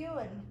underneath you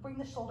and bring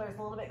the shoulders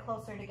a little bit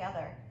closer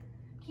together.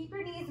 Keep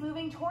your knees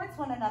moving towards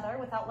one another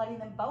without letting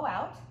them bow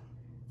out.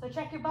 So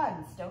check your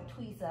buns, don't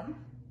tweeze them.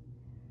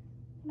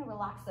 I'm gonna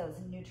relax those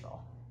in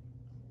neutral.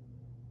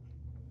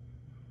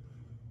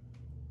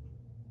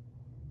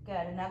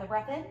 Good, another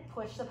breath in,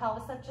 push the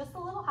pelvis up just a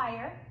little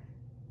higher,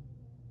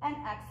 and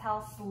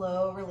exhale,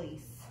 slow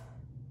release.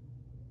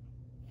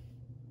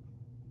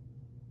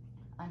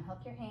 Unhook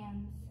your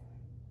hands,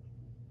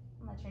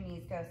 and let your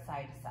knees go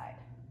side to side.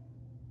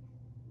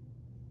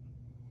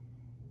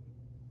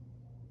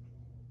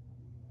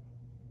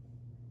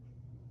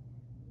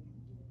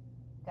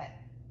 Good.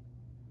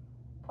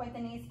 Point the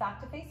knees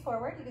back to face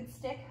forward. You can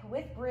stick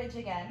with bridge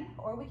again,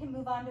 or we can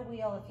move on to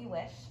wheel if you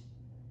wish.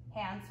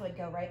 Hands would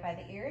go right by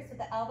the ears with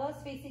the elbows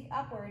facing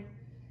upward.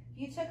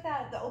 If you took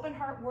the open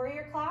heart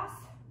warrior class,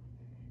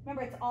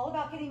 remember it's all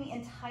about getting the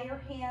entire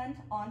hand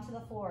onto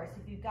the floor.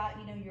 So if you've got,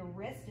 your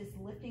wrist is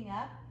lifting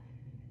up,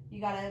 you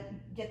gotta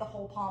get the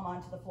whole palm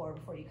onto the floor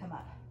before you come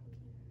up.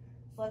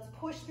 So let's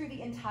push through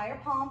the entire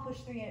palm, push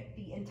through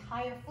the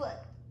entire foot.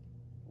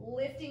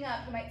 Lifting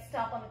up, you might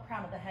stop on the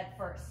crown of the head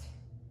first.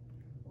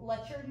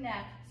 Let your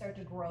neck start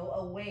to grow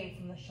away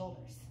from the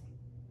shoulders.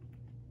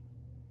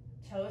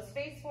 Toes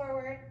face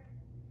forward.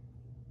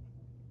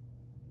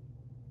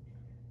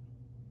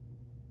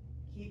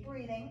 Keep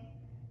breathing.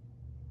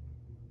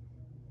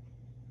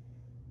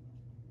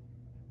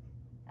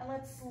 And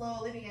let's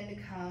slowly begin to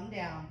come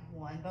down,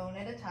 one bone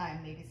at a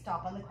time. Maybe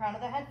stop on the crown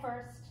of the head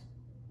first.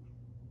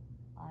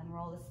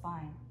 Unroll the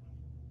spine.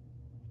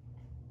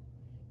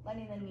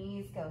 Letting the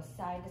knees go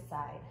side to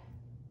side.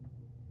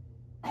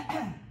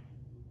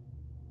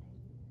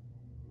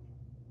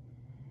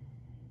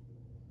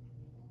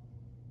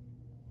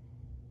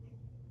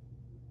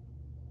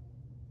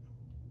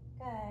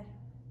 Good.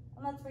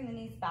 And let's bring the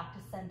knees back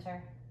to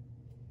center.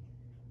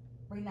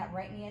 Bring that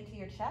right knee into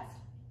your chest.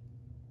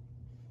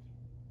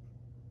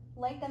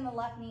 Lengthen the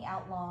left knee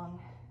out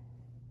long.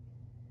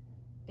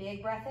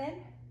 Big breath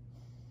in.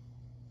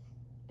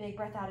 Big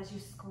breath out as you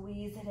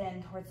squeeze it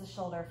in towards the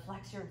shoulder.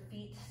 Flex your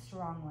feet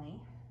strongly.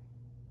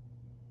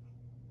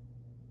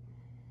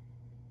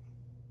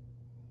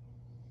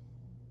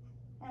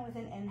 And with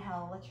an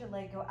inhale, let your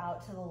leg go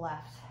out to the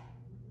left.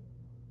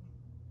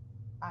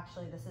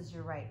 Actually, this is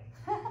your right.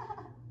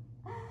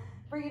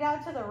 Bring it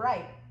out to the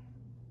right.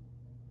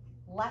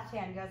 Left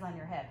hand goes on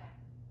your hip.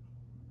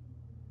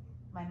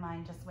 My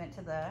mind just went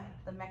to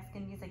the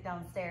Mexican music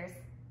downstairs.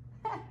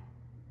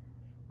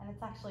 And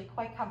it's actually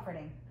quite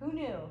comforting. Who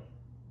knew?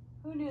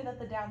 Who knew that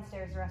the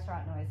downstairs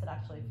restaurant noise would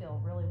actually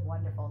feel really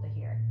wonderful to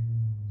hear?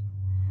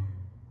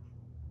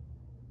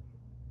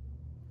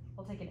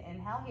 We'll take an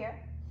inhale here.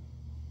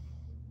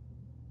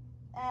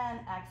 And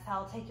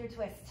exhale, take your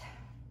twist.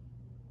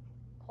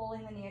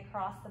 Pulling the knee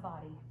across the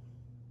body.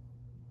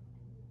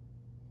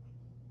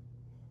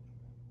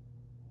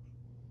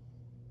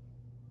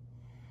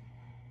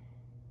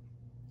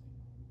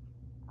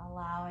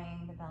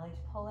 Allowing the belly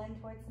to pull in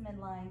towards the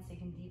midline so you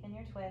can deepen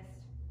your twist.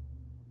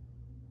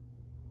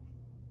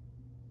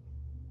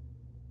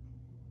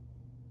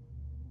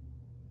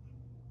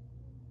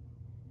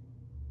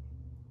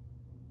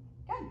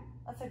 Good.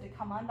 Let's start to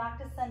come on back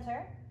to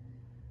center.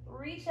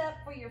 Reach up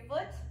for your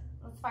foot.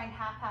 Let's find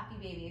half happy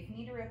baby. If you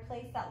need to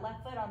replace that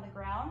left foot on the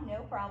ground,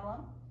 no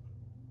problem.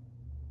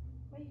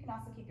 But you can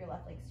also keep your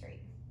left leg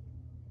straight.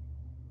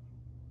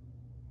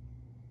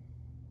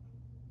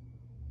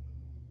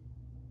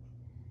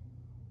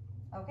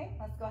 Okay,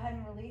 let's go ahead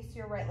and release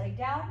your right leg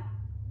down.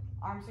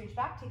 Arms reach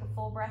back, take a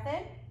full breath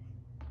in.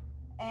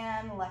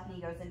 And left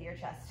knee goes into your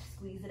chest.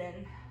 Squeeze it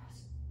in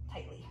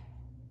tightly.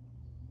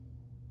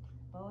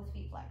 Both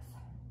feet flex.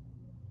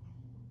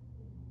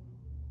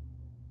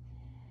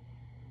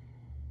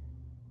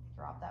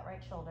 Drop that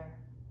right shoulder.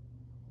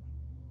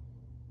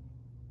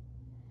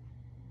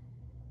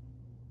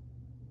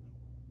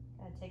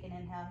 Good, take an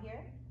inhale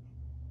here.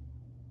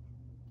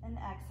 And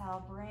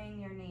exhale, bring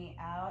your knee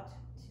out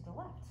to the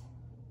left.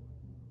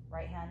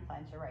 Right hand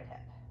finds your right hip.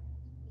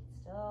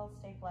 Still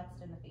stay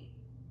flexed in the feet.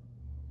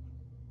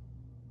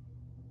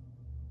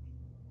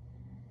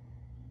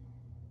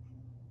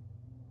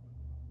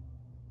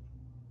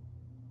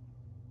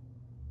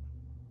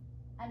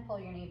 And pull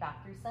your knee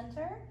back through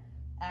center.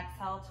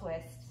 Exhale,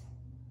 twist.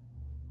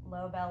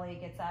 Low belly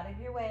gets out of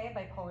your way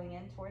by pulling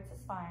in towards the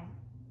spine.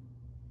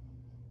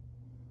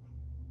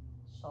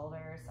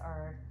 Shoulders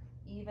are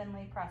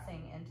evenly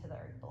pressing into the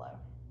earth below.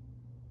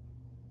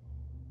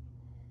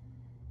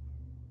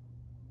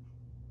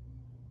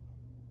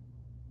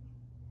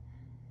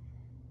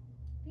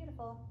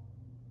 Beautiful.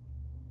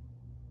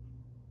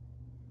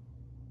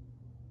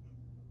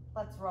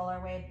 Let's roll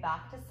our way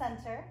back to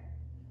center.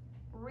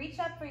 Reach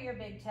up for your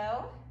big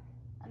toe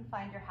and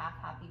find your half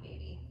happy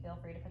baby. Feel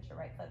free to put your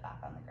right foot back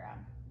on the ground.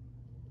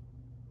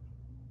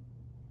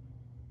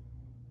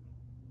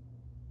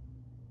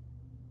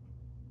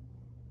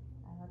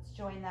 And let's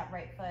join that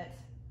right foot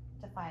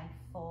to find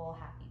full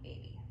happy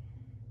baby.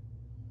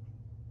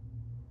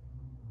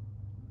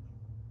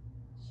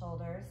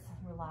 Shoulders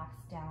relax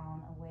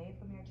down away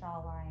from your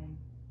jawline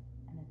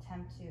and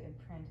attempt to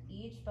imprint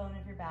each bone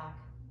of your back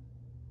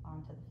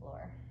onto the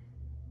floor.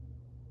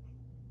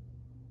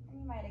 And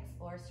you might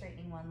explore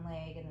straightening one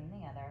leg and then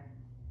the other.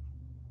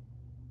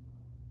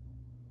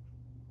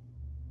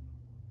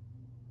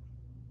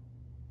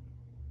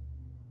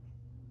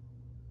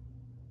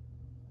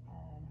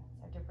 And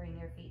start to bring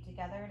your feet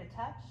together to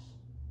touch.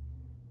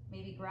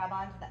 Maybe grab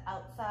onto the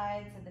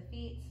outsides of the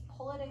feet,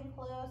 pull it in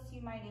close.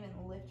 You might even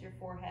lift your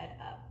forehead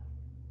up,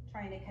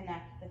 trying to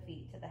connect the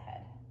feet to the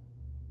head.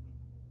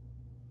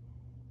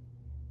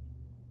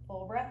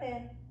 Full breath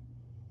in.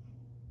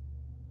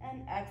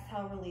 And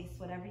exhale, release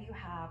whatever you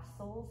have.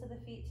 Soles of the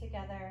feet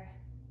together,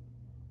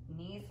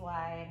 knees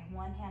wide,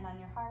 one hand on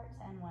your heart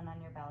and one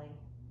on your belly.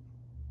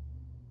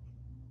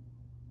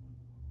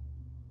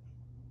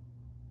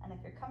 And if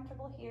you're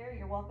comfortable here,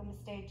 you're welcome to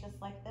stay just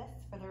like this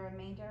for the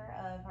remainder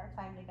of our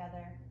time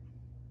together,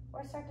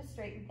 or start to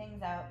straighten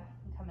things out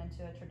and come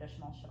into a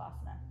traditional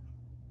Shavasana.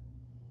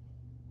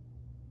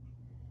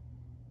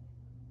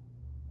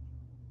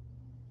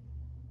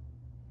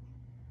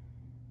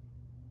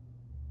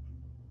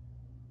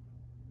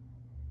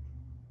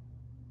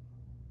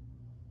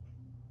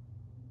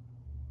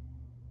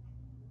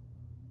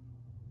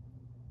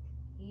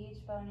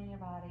 Each bone in your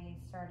body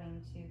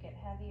starting to get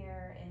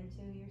heavier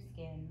into your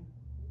skin.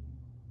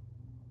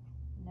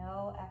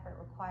 No effort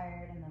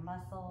required in the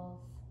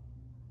muscles,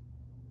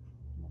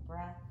 in the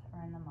breath,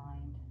 or in the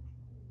mind.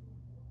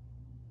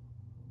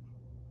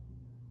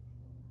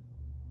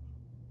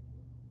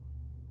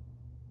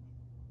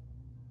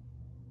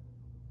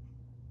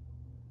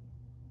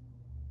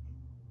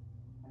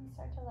 And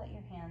start to let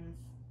your hands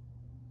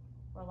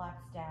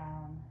relax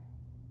down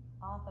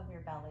off of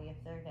your belly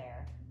if they're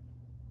there.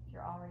 If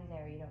you're already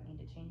there, you don't need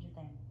to change a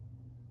thing.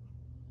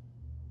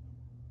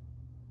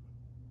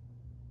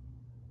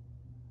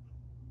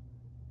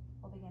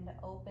 We'll begin to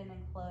open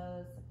and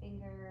close the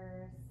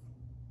fingers.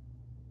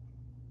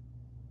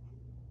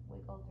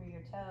 Wiggle through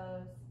your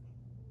toes.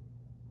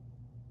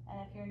 And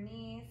if your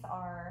knees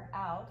are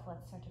out,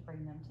 let's start to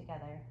bring them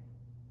together.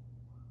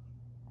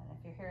 And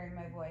if you're hearing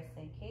my voice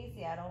saying,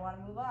 Casey, I don't want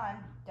to move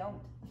on,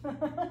 don't.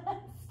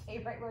 Stay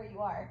right where you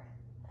are.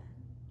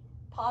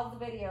 Pause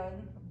the video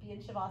and be in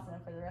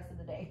Shavasana for the rest of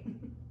the day.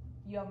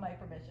 You have my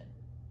permission.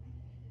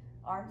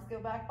 Arms go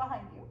back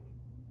behind you.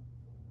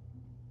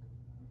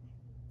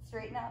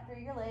 Straighten out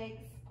through your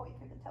legs, point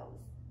through the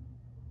toes.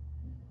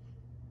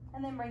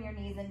 And then bring your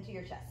knees into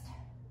your chest.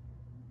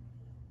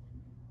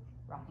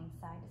 Rocking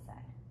side to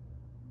side.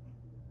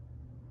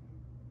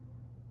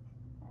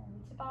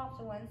 And tip off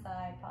to one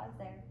side, pause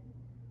there.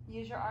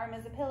 Use your arm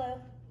as a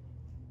pillow.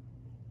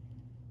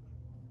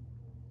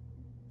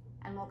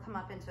 And we'll come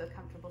up into a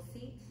comfortable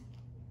seat.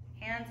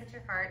 Hands at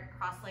your heart,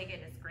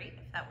 cross-legged is great.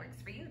 If that works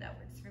for you, that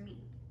works for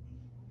me.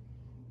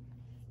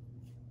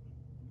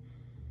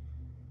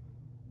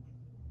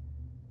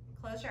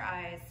 Close your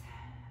eyes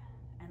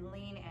and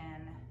lean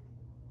in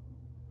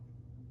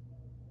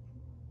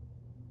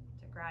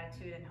to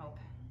gratitude and hope.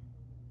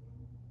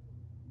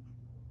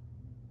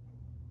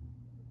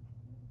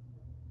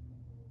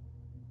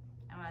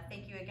 I want to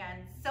thank you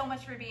again so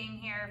much for being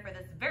here for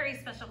this very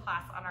special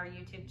class on our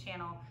YouTube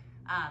channel.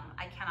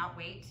 I cannot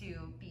wait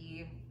to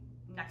be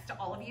next to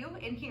all of you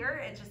in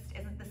here. It just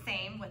isn't the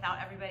same without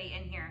everybody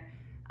in here.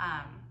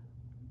 I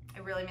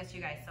really miss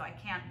you guys, so I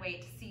can't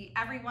wait to see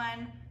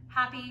everyone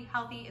happy,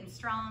 healthy, and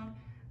strong.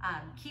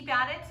 Keep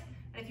at it.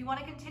 And if you want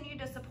to continue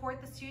to support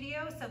the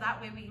studio so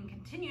that way we can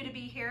continue to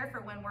be here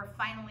for when we're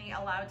finally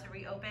allowed to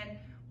reopen,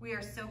 we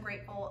are so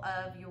grateful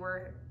of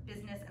your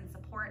business and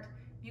support.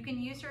 You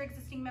can use your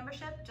existing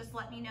membership. Just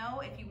let me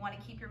know if you want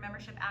to keep your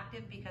membership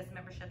active, because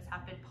memberships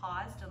have been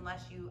paused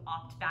unless you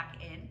opt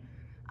back in.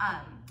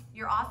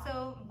 You're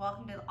also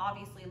welcome to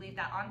obviously leave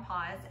that on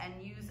pause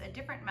and use a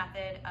different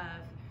method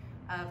of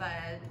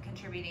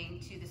contributing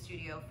to the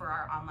studio for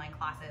our online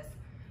classes.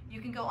 You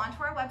can go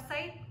onto our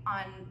website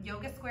on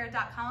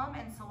yogasquared.com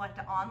and select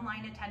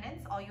online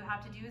attendance. All you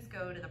have to do is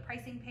go to the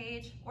pricing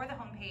page or the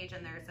home page,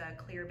 and there's a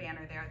clear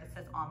banner there that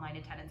says online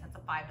attendance. That's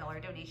a $5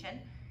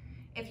 donation.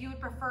 If you would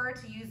prefer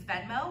to use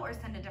Venmo or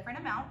send a different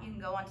amount, you can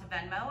go onto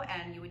Venmo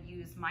and you would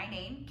use my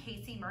name,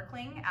 Casey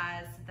Merkling,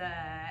 as the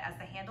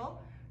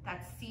handle.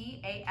 That's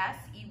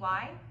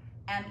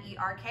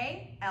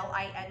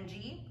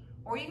CASEYMERKLING.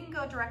 Or you can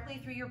go directly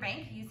through your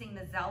bank using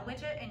the Zelle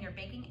widget in your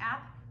banking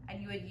app,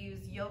 and you would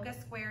use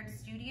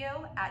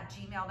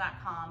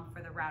yogasquaredstudio@gmail.com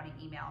for the routing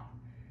email.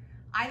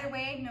 Either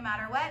way, no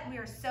matter what, we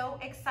are so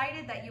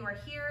excited that you are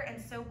here and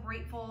so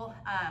grateful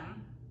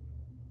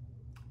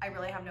I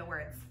really have no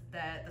words.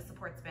 The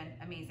support's been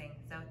amazing.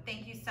 So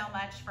thank you so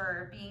much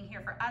for being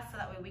here for us so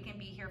that way we can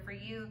be here for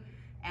you,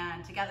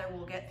 and together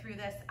we'll get through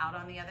this out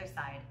on the other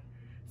side.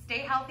 Stay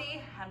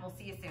healthy and we'll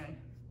see you soon.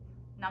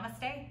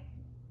 Namaste.